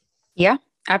 Yeah,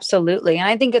 absolutely. And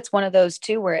I think it's one of those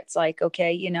too, where it's like,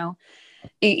 okay,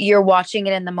 you're watching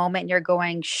it in the moment and you're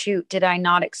going, shoot, did I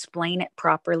not explain it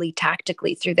properly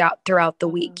tactically throughout the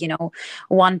week?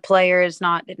 One player is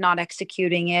not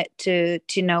executing it to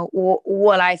know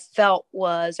what I felt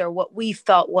was, or what we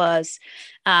felt was,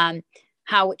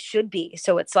 how it should be.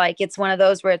 So it's like, it's one of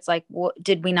those where it's like,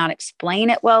 did we not explain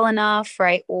it well enough?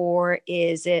 Right. Or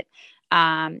is it,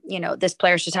 this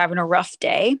player's just having a rough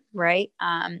day. Right.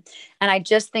 And I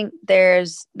just think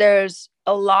there's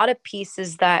a lot of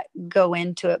pieces that go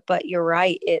into it, but you're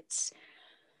right. It's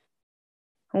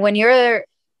when you're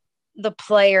the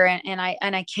player, and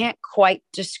I can't quite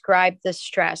describe the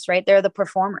stress, right? They're the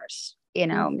performers,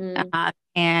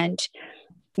 and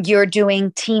you're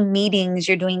doing team meetings,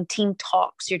 you're doing team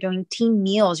talks, you're doing team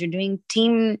meals, you're doing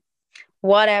team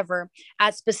whatever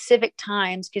at specific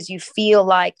times, because you feel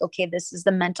like, okay, this is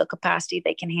the mental capacity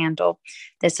they can handle.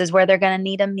 This is where they're going to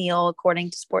need a meal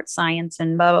according to sports science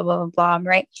and blah, blah, blah, blah,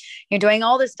 right? You're doing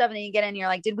all this stuff and then you get in, you're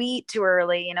like, did we eat too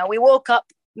early? We woke up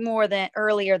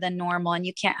earlier than normal, and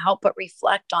you can't help but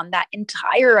reflect on that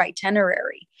entire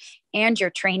itinerary and your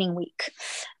training week,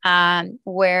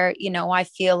 where, I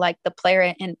feel like the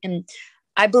player, and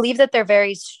I believe that they're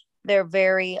very,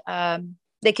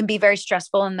 they can be very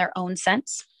stressful in their own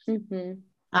sense.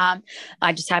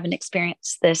 I just haven't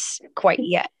experienced this quite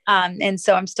yet. And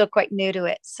so I'm still quite new to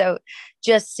it. So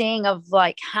just seeing of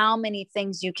like how many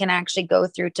things you can actually go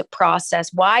through to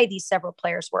process why these several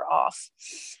players were off,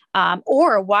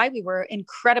 or why we were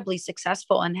incredibly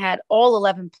successful and had all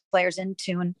 11 players in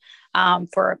tune,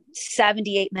 for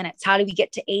 78 minutes. How do we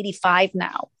get to 85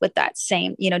 now with that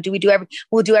same, do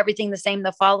we'll do everything the same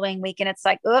the following week. And it's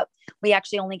like, oh, we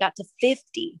actually only got to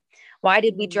 50. Why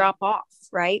did we drop off?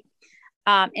 Right.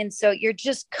 And so you're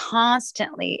just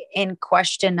constantly in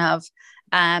question of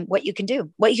what you can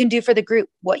do for the group,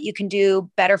 what you can do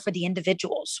better for the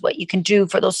individuals, what you can do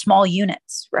for those small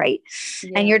units, right?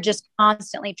 Yeah. And you're just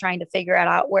constantly trying to figure it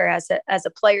out. Whereas as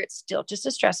a player, it's still just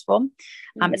as stressful.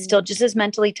 It's still just as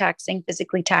mentally taxing,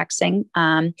 physically taxing.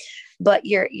 But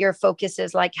your focus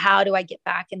is like, how do I get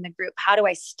back in the group? How do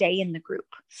I stay in the group?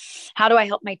 How do I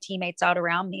help my teammates out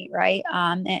around me? Right.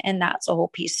 And that's a whole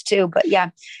piece too. But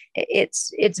yeah,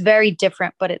 it's very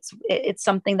different, but it's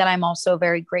something that I'm also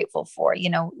very grateful for.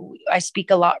 I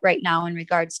speak a lot right now in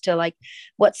regards to like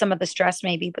what some of the stress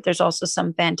may be, but there's also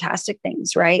some fantastic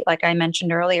things, right? Like I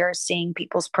mentioned earlier, seeing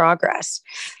people's progress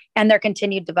and their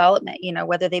continued development,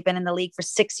 whether they've been in the league for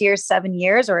 6 years, 7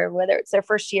 years, or whether it's their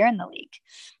first year in the league.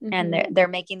 Mm-hmm. And they're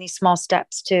making these small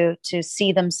steps to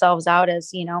see themselves out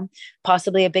as,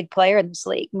 possibly a big player in this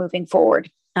league moving forward,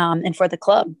 and for the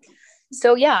club.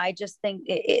 So yeah, I just think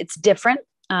it's different,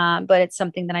 but it's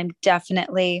something that I'm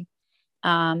definitely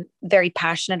very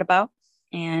passionate about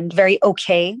and very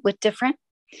okay with different.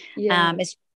 Yeah.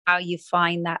 It's how you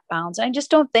find that balance. And I just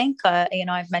don't think,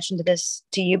 I've mentioned this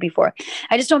to you before.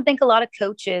 I just don't think a lot of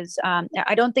coaches,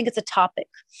 I don't think it's a topic,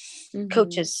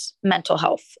 coaches' mental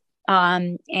health.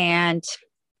 And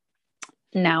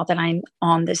now that I'm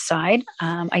on this side,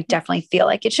 I definitely feel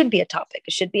like it should be a topic.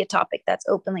 It should be a topic that's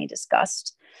openly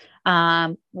discussed.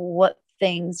 What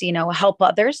things, help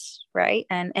others, right?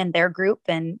 And their group.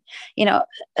 And,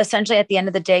 essentially at the end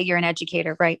of the day, you're an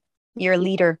educator, right? You're a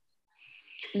leader.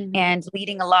 Mm-hmm. And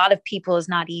leading a lot of people is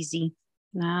not easy.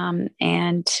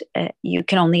 And you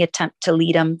can only attempt to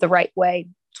lead them the right way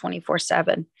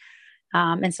 24/7.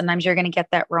 And sometimes you're going to get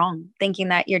that wrong, thinking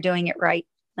that you're doing it right.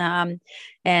 And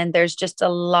there's just a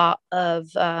lot of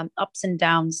ups and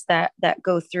downs that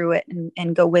go through it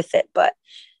and go with it. But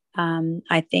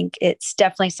I think it's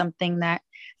definitely something that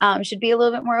should be a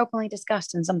little bit more openly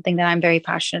discussed, and something that I'm very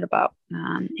passionate about,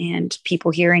 and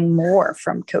people hearing more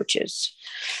from coaches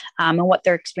and what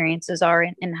their experiences are,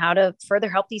 and how to further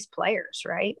help these players,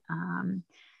 right?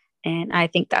 And I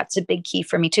think that's a big key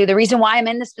for me too. The reason why I'm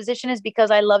in this position is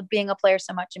because I loved being a player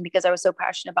so much, and because I was so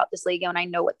passionate about this league, and I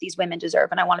know what these women deserve,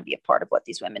 and I want to be a part of what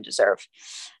these women deserve.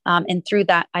 And through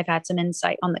that, I've had some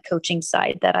insight on the coaching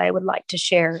side that I would like to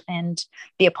share and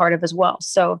be a part of as well.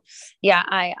 So yeah,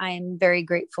 I'm very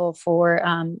grateful for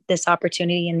this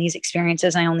opportunity and these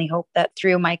experiences. I only hope that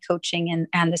through my coaching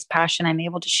and this passion, I'm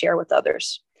able to share with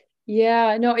others.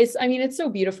 Yeah, no, it's so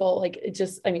beautiful. Like,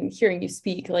 hearing you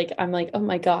speak, like, I'm like, oh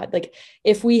my God, like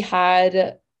if we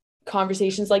had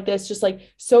conversations like this, just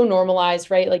like so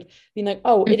normalized, right? Like being like,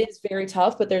 oh, it is very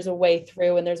tough, but there's a way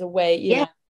through, and there's a way, you know,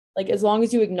 like as long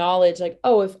as you acknowledge like,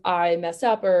 oh, if I messed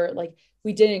up, or like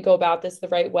we didn't go about this the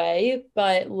right way,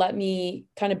 but let me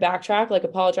kind of backtrack, like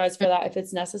apologize for that if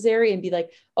it's necessary, and be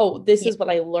like, oh, this is what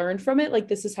I learned from it. Like,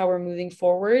 this is how we're moving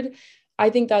forward. I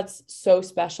think that's so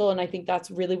special. And I think that's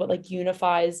really what like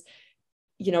unifies,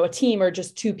 a team or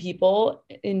just two people,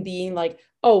 in being like,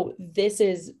 oh, this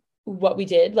is what we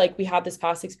did. Like, we had this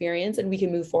past experience and we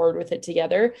can move forward with it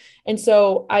together. And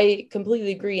so I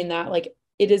completely agree in that, like,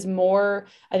 I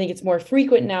think it's more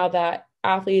frequent now that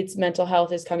athletes' mental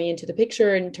health is coming into the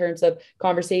picture in terms of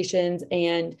conversations,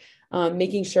 and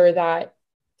making sure that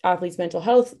athletes' mental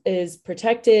health is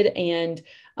protected, and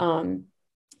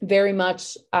very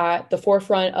much at the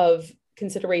forefront of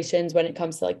considerations when it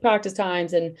comes to like practice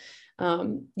times and,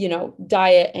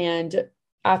 diet and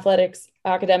athletics,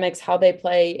 academics, how they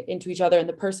play into each other and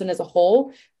the person as a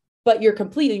whole. But you're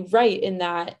completely right in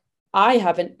that I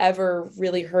haven't ever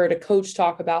really heard a coach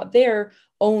talk about their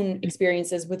own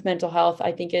experiences with mental health.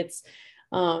 I think it's,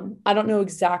 I don't know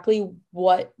exactly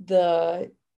what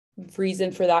the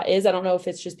reason for that is. I don't know if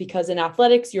it's just because in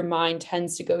athletics, your mind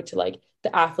tends to go to like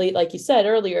the athlete, like you said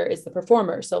earlier, is the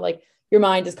performer. So like your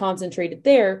mind is concentrated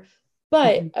there.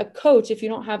 But a coach, if you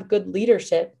don't have good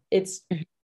leadership, it's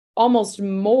almost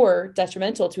more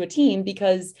detrimental to a team,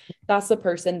 because that's the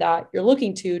person that you're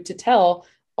looking to tell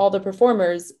all the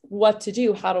performers what to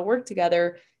do, how to work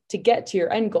together to get to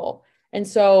your end goal. And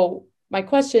so my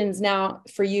questions now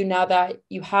for you, now that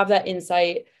you have that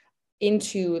insight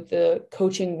into the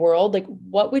coaching world, like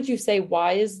what would you say,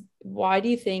 why do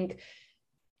you think,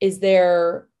 is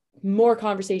there more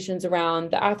conversations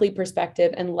around the athlete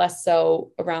perspective and less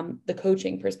so around the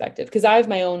coaching perspective? Because I have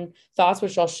my own thoughts,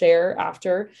 which I'll share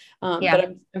after.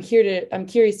 But I'm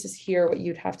curious to hear what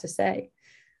you'd have to say.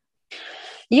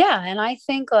 Yeah. And I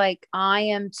think like I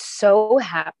am so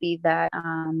happy that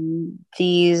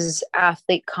these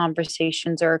athlete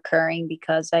conversations are occurring,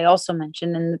 because I also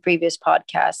mentioned in the previous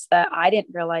podcast that I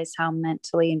didn't realize how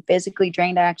mentally and physically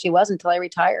drained I actually was until I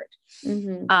retired.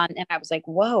 Mm-hmm. And I was like,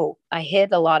 whoa, I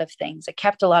hid a lot of things. I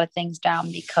kept a lot of things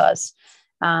down because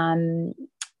um,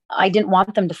 I didn't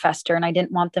want them to fester, and I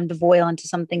didn't want them to boil into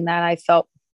something that I felt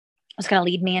was going to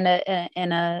lead me in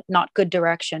a not good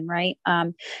direction. Right.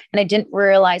 And I didn't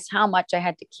realize how much I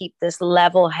had to keep this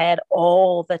level head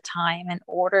all the time in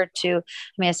order to, I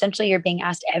mean, essentially you're being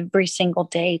asked every single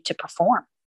day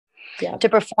Yeah. to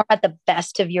perform at the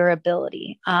best of your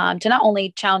ability, to not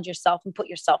only challenge yourself and put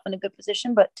yourself in a good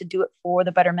position, but to do it for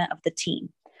the betterment of the team.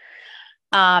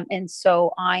 And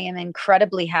so I am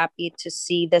incredibly happy to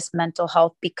see this mental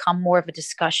health become more of a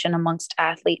discussion amongst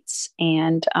athletes.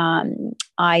 And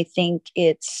I think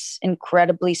it's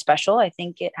incredibly special. I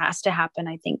think it has to happen.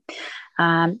 I think,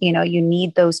 you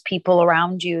need those people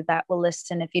around you that will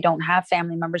listen. If you don't have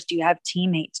family members, do you have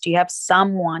teammates? Do you have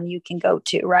someone you can go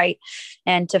to? Right.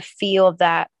 And to feel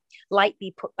that light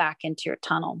be put back into your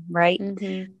tunnel. Right.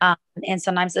 Mm-hmm. And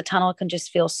sometimes the tunnel can just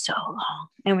feel so long.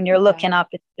 And when you're Yeah. looking up,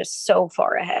 it's just so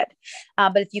far ahead.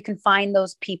 But if you can find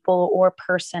those people or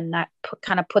person that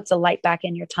kind of puts a light back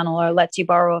in your tunnel, or lets you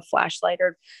borrow a flashlight,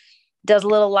 or does a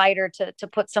little lighter to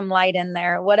put some light in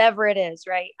there, whatever it is,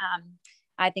 right?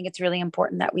 I think it's really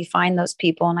important that we find those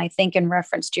people. And I think in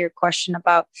reference to your question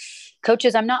about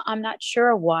coaches, I'm not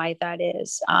sure why that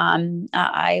is.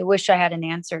 I wish I had an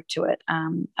answer to it.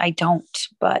 I don't,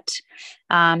 but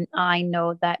I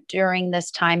know that during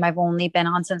this time, I've only been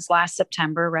on since last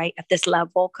September, right, at this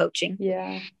level coaching.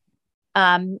 Yeah.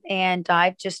 And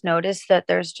I've just noticed that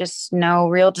there's just no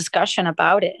real discussion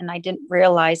about it. And I didn't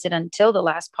realize it until the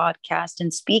last podcast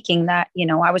and speaking that,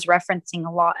 I was referencing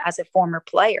a lot as a former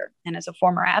player and as a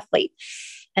former athlete,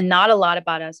 and not a lot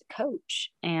about as a coach,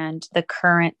 and the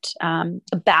current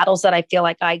battles that I feel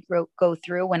like I go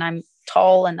through when I'm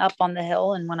tall and up on the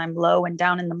hill, and when I'm low and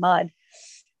down in the mud.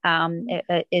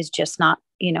 It is just not,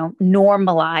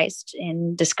 normalized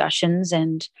in discussions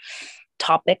and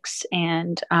topics.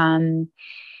 And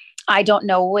I don't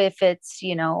know if it's,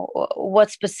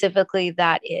 what specifically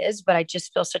that is, but I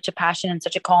just feel such a passion and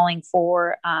such a calling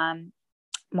for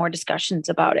more discussions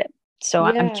about it. So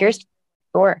I'm Yeah. curious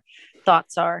what your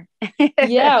thoughts are.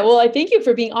 Yeah. Well, I thank you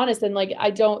for being honest. And like, I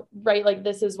don't, right. Like,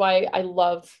 this is why I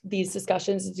love these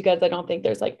discussions, is because I don't think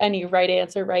there's like any right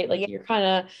answer, right? Like Yeah. you're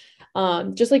kind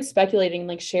of just like speculating,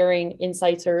 like sharing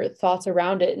insights or thoughts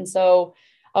around it. And so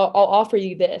I'll offer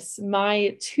you this.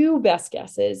 My two best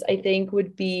guesses, I think,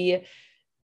 would be,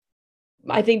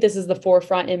 I think this is the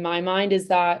forefront in my mind, is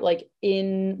that like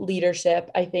in leadership,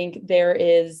 I think there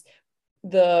is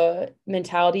the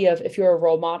mentality of, if you're a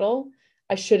role model,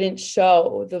 I shouldn't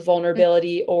show the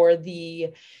vulnerability or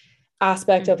the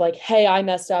aspect Mhm. of like, hey, I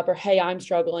messed up, or hey, I'm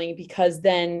struggling, because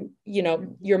then,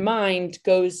 your mind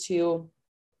goes to,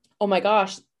 oh my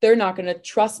gosh, they're not going to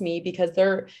trust me, because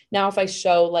they're now, if I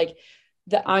show like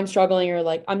that I'm struggling, or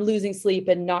like I'm losing sleep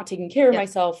and not taking care of Yeah.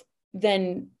 myself,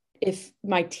 then if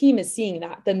my team is seeing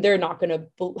that, then they're not going to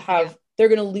Yeah. they're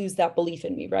going to lose that belief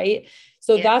in me. Right.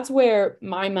 So Yeah. that's where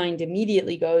my mind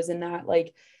immediately goes, in that,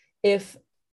 like, if,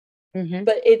 Mm-hmm.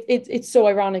 but it's so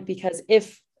ironic, because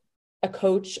if a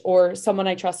coach or someone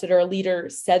I trusted or a leader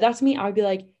said that to me, I'd be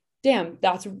like, damn,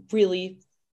 that's really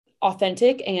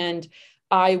authentic, and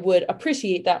I would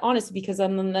appreciate that honesty, because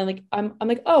I'm then like, I'm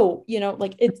like, oh,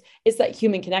 like it's that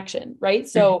human connection, right? Mm-hmm.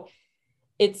 So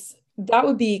that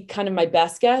would be kind of my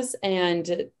best guess.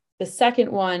 And the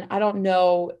second one, I don't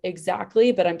know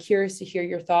exactly, but I'm curious to hear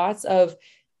your thoughts of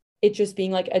it just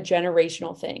being like a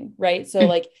generational thing, right? So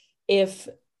like, if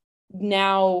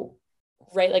now,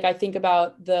 right, like I think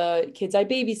about the kids I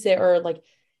babysit, or like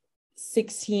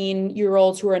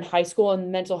 16-year-olds who are in high school,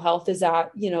 and mental health is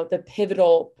at, the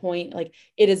pivotal point. Like,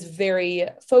 it is very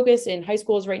focused in high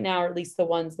schools right now, or at least the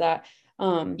ones that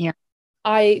Yeah.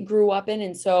 I grew up in.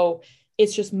 And so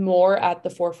it's just more at the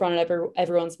forefront of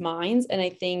everyone's minds. And I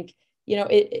think,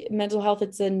 mental health,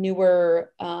 it's a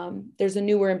newer, there's a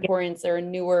newer importance, or a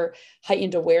newer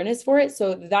heightened awareness for it.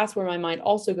 So that's where my mind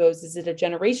also goes. Is it a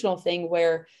generational thing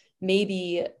where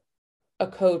maybe a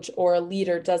coach or a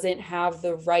leader doesn't have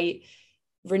the right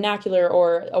vernacular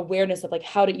or awareness of like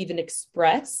how to even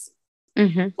express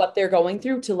Mm-hmm. what they're going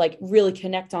through, to like really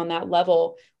connect on that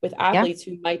level with Yeah. athletes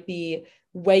who might be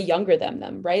way younger than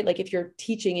them, right? Like, if you're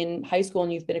teaching in high school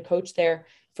and you've been a coach there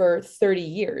for 30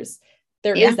 years,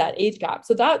 there Yeah. is that age gap.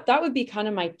 So that would be kind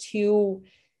of my two,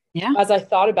 Yeah. as I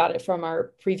thought about it from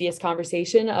our previous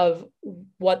conversation, of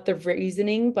what the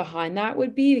reasoning behind that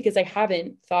would be, because I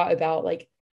haven't thought about like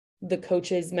the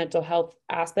coach's mental health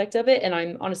aspect of it. And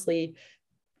I'm honestly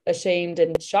ashamed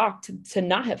and shocked to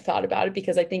not have thought about it,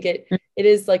 because I think it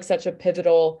is like such a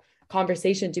pivotal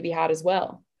conversation to be had as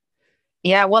well.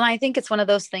 Yeah, well, I think it's one of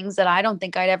those things that I don't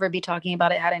think I'd ever be talking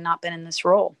about it had I not been in this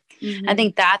role. I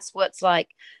think that's what's like,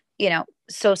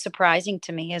 so surprising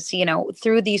to me is,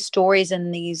 through these stories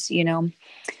and these,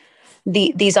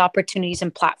 these opportunities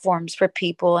and platforms for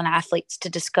people and athletes to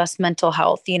discuss mental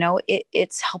health,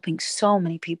 it's helping so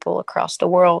many people across the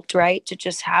world, right? To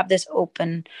just have this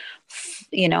open,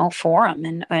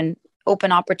 forum and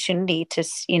open opportunity to,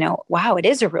 wow, it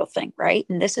is a real thing, right?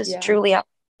 And this is truly how I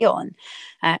feel. And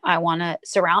I want to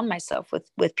surround myself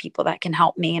with people that can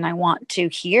help me. And I want to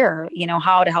hear,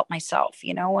 how to help myself,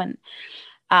 and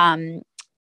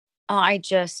I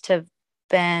just have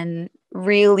been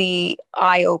really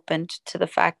eye-opened to the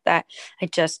fact that I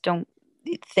just don't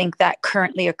think that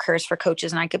currently occurs for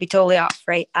coaches, and I could be totally off,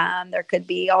 right? There could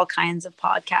be all kinds of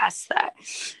podcasts that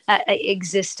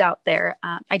exist out there.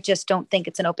 I just don't think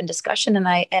it's an open discussion,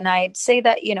 and I'd say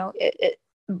that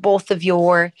both of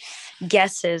your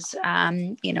guesses,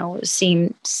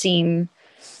 seem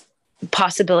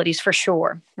possibilities for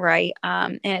sure, right?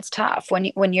 And it's tough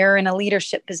when you're in a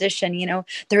leadership position.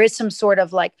 There is some sort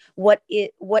of like what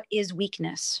is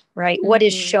weakness, right? What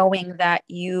is showing that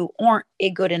you aren't a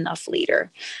good enough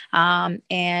leader?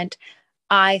 And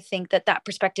I think that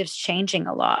perspective is changing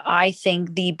a lot. I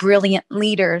think the brilliant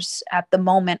leaders at the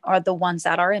moment are the ones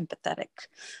that are empathetic,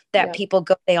 that people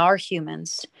go, they are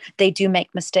humans, they do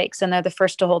make mistakes, and they're the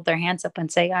first to hold their hands up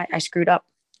and say, I screwed up.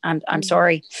 I'm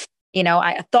sorry.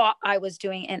 I thought I was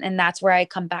doing, and that's where I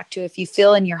come back to, if you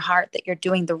feel in your heart that you're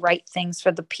doing the right things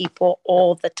for the people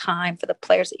all the time, for the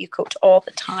players that you coach all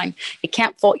the time, you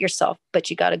can't fault yourself, but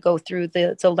you got to go through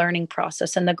the learning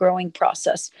process and the growing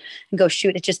process and go,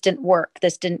 shoot, it just didn't work.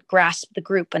 This didn't grasp the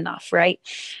group enough. Right.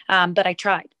 But I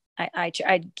tried.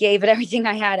 I gave it everything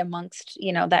I had amongst,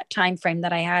 that time frame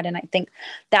that I had. And I think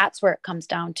that's where it comes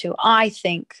down to. I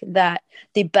think that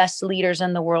the best leaders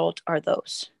in the world are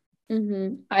those.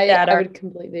 I would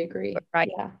completely agree.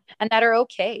 Right. Yeah. And that are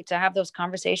okay to have those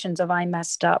conversations of I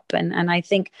messed up. And I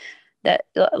think that,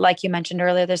 like you mentioned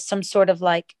earlier, there's some sort of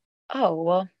like, oh,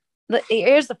 well,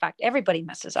 here's the fact. Everybody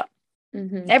messes up.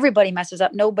 Everybody messes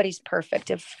up. Nobody's perfect.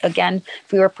 If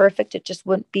we were perfect, it just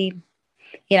wouldn't be,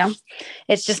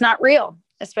 it's just not real,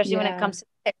 especially when it comes to it.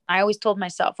 I always told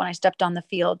myself when I stepped on the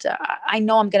field, I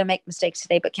know I'm going to make mistakes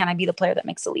today, but can I be the player that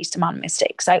makes the least amount of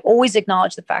mistakes? I always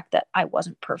acknowledge the fact that I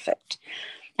wasn't perfect.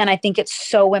 And I think it's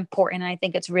so important. And I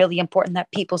think it's really important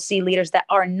that people see leaders that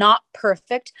are not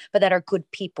perfect, but that are good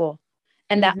people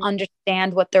and that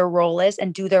understand what their role is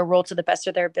and do their role to the best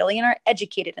of their ability and are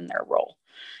educated in their role.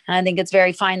 And I think it's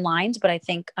very fine lines, but I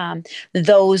think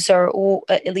those are,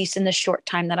 at least in the short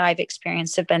time that I've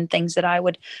experienced, have been things that I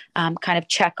would kind of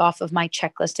check off of my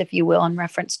checklist, if you will, in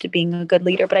reference to being a good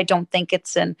leader. But I don't think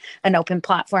it's an open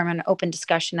platform and an open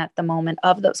discussion at the moment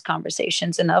of those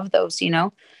conversations and of those,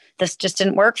 this just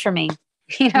didn't work for me.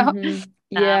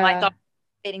 I thought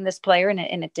dating this player and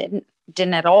it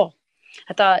didn't at all.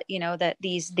 I thought, that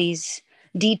these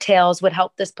details would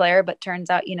help this player, but turns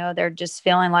out, they're just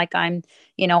feeling like I'm,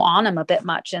 on them a bit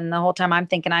much. And the whole time I'm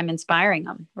thinking I'm inspiring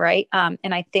them. Right.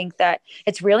 And I think that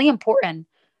it's really important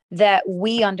that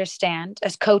we understand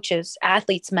as coaches,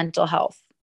 athletes' mental health.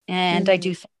 And I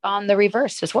do think on the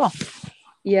reverse as well.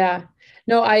 Yeah,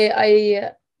 no,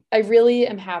 I really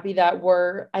am happy that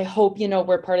I hope,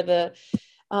 we're part of the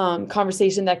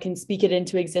conversation that can speak it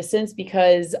into existence,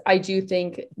 because I do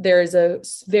think there's a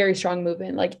very strong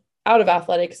movement, like out of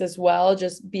athletics as well,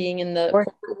 just being in the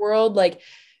corporate world. Like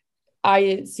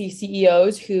I see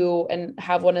CEOs who, and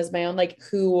have one as my own, like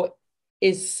who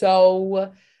is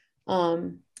so,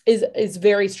 is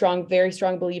very strong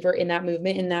believer in that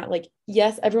movement, in that, like,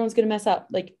 yes, everyone's going to mess up,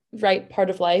 like, right, part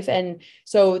of life. And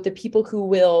so the people who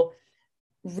will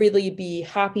really be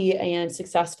happy and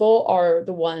successful are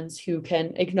the ones who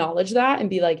can acknowledge that and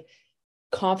be like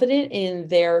confident in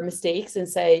their mistakes and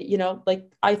say,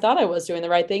 like, I thought I was doing the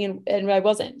right thing and I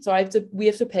wasn't. So we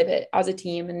have to pivot as a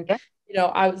team. And,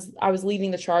 I was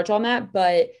leading the charge on that,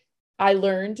 but I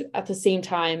learned at the same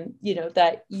time,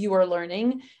 that you are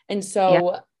learning. And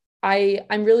so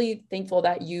I'm really thankful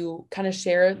that you kind of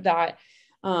share that,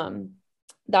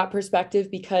 that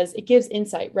perspective, because it gives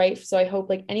insight, right? So I hope,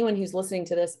 like, anyone who's listening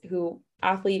to this, who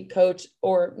athlete, coach,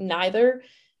 or neither,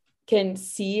 can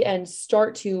see and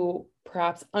start to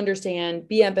perhaps understand,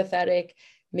 be empathetic.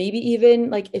 Maybe even,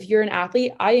 like, if you're an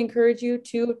athlete, I encourage you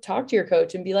to talk to your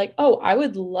coach and be like, oh, I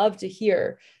would love to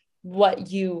hear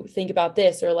what you think about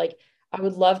this, or like, I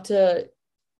would love to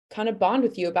kind of bond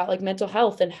with you about like mental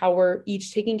health and how we're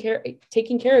each taking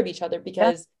care of each other,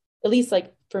 because at least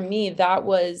like for me,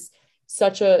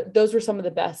 those were some of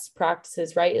the best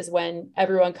practices, right? Is when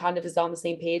everyone kind of is on the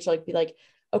same page, like be like,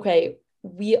 okay,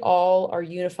 we all are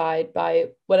unified by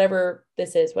whatever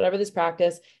this is, whatever this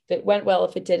practice, if it went well,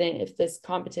 if it didn't, if this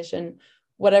competition,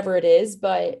 whatever it is.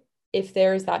 But if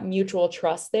there's that mutual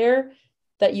trust there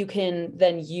that you can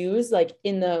then use, like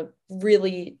in the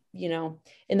really,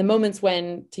 in the moments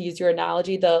when, to use your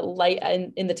analogy, the light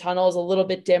in the tunnel is a little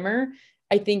bit dimmer,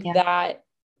 I think that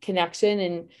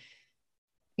connection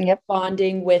and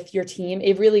bonding with your team,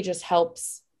 it really just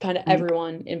helps kind of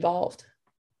everyone involved.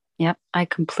 Yep. I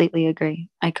completely agree.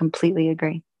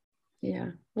 Yeah.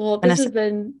 Well, this has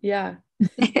been, this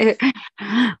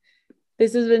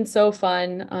has been so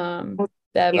fun.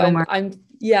 Bev,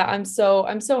 I'm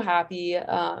so happy.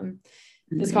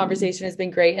 This conversation has been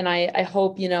great. And I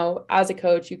hope, as a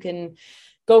coach, you can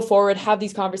go forward, have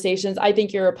these conversations. I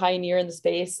think you're a pioneer in the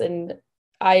space. And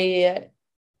I,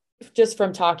 just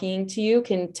from talking to you,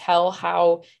 can tell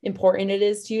how important it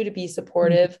is to you to be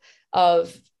supportive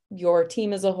of your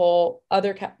team as a whole,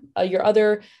 your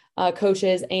other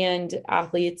coaches and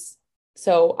athletes.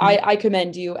 So I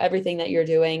commend you, everything that you're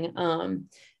doing.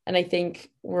 And I think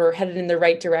we're headed in the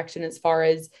right direction as far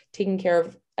as taking care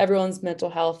of everyone's mental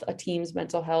health, a team's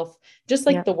mental health, just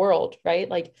like the world, right?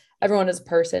 Like everyone is a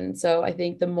person. So I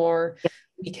think the more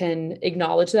we can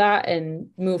acknowledge that and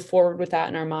move forward with that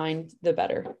in our mind, the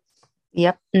better.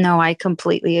 Yep. No, I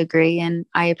completely agree. And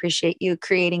I appreciate you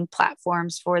creating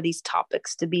platforms for these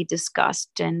topics to be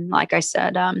discussed. And like I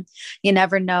said, you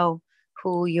never know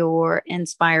who you're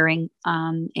inspiring.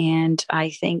 And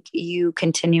I think you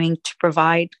continuing to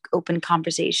provide open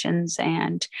conversations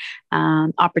and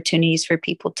opportunities for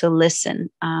people to listen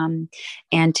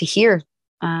and to hear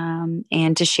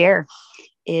and to share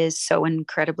is so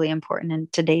incredibly important in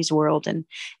today's world. And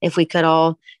if we could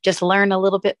all just learn a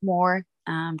little bit more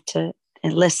to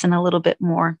listen a little bit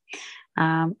more,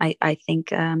 I think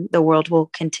the world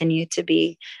will continue to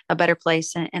be a better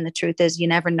place. And the truth is, you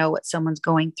never know what someone's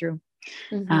going through.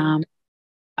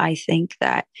 I think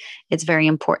that it's very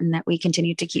important that we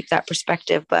continue to keep that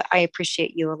perspective. But I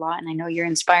appreciate you a lot. And I know you're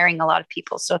inspiring a lot of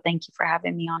people. So thank you for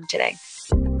having me on today.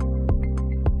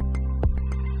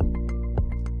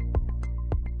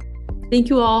 Thank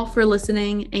you all for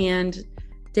listening and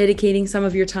dedicating some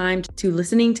of your time to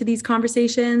listening to these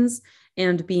conversations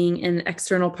and being an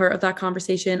external part of that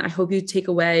conversation. I hope you take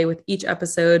away with each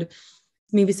episode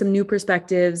maybe some new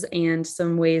perspectives and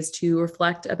some ways to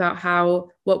reflect about how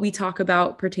what we talk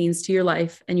about pertains to your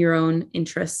life and your own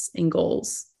interests and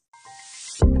goals.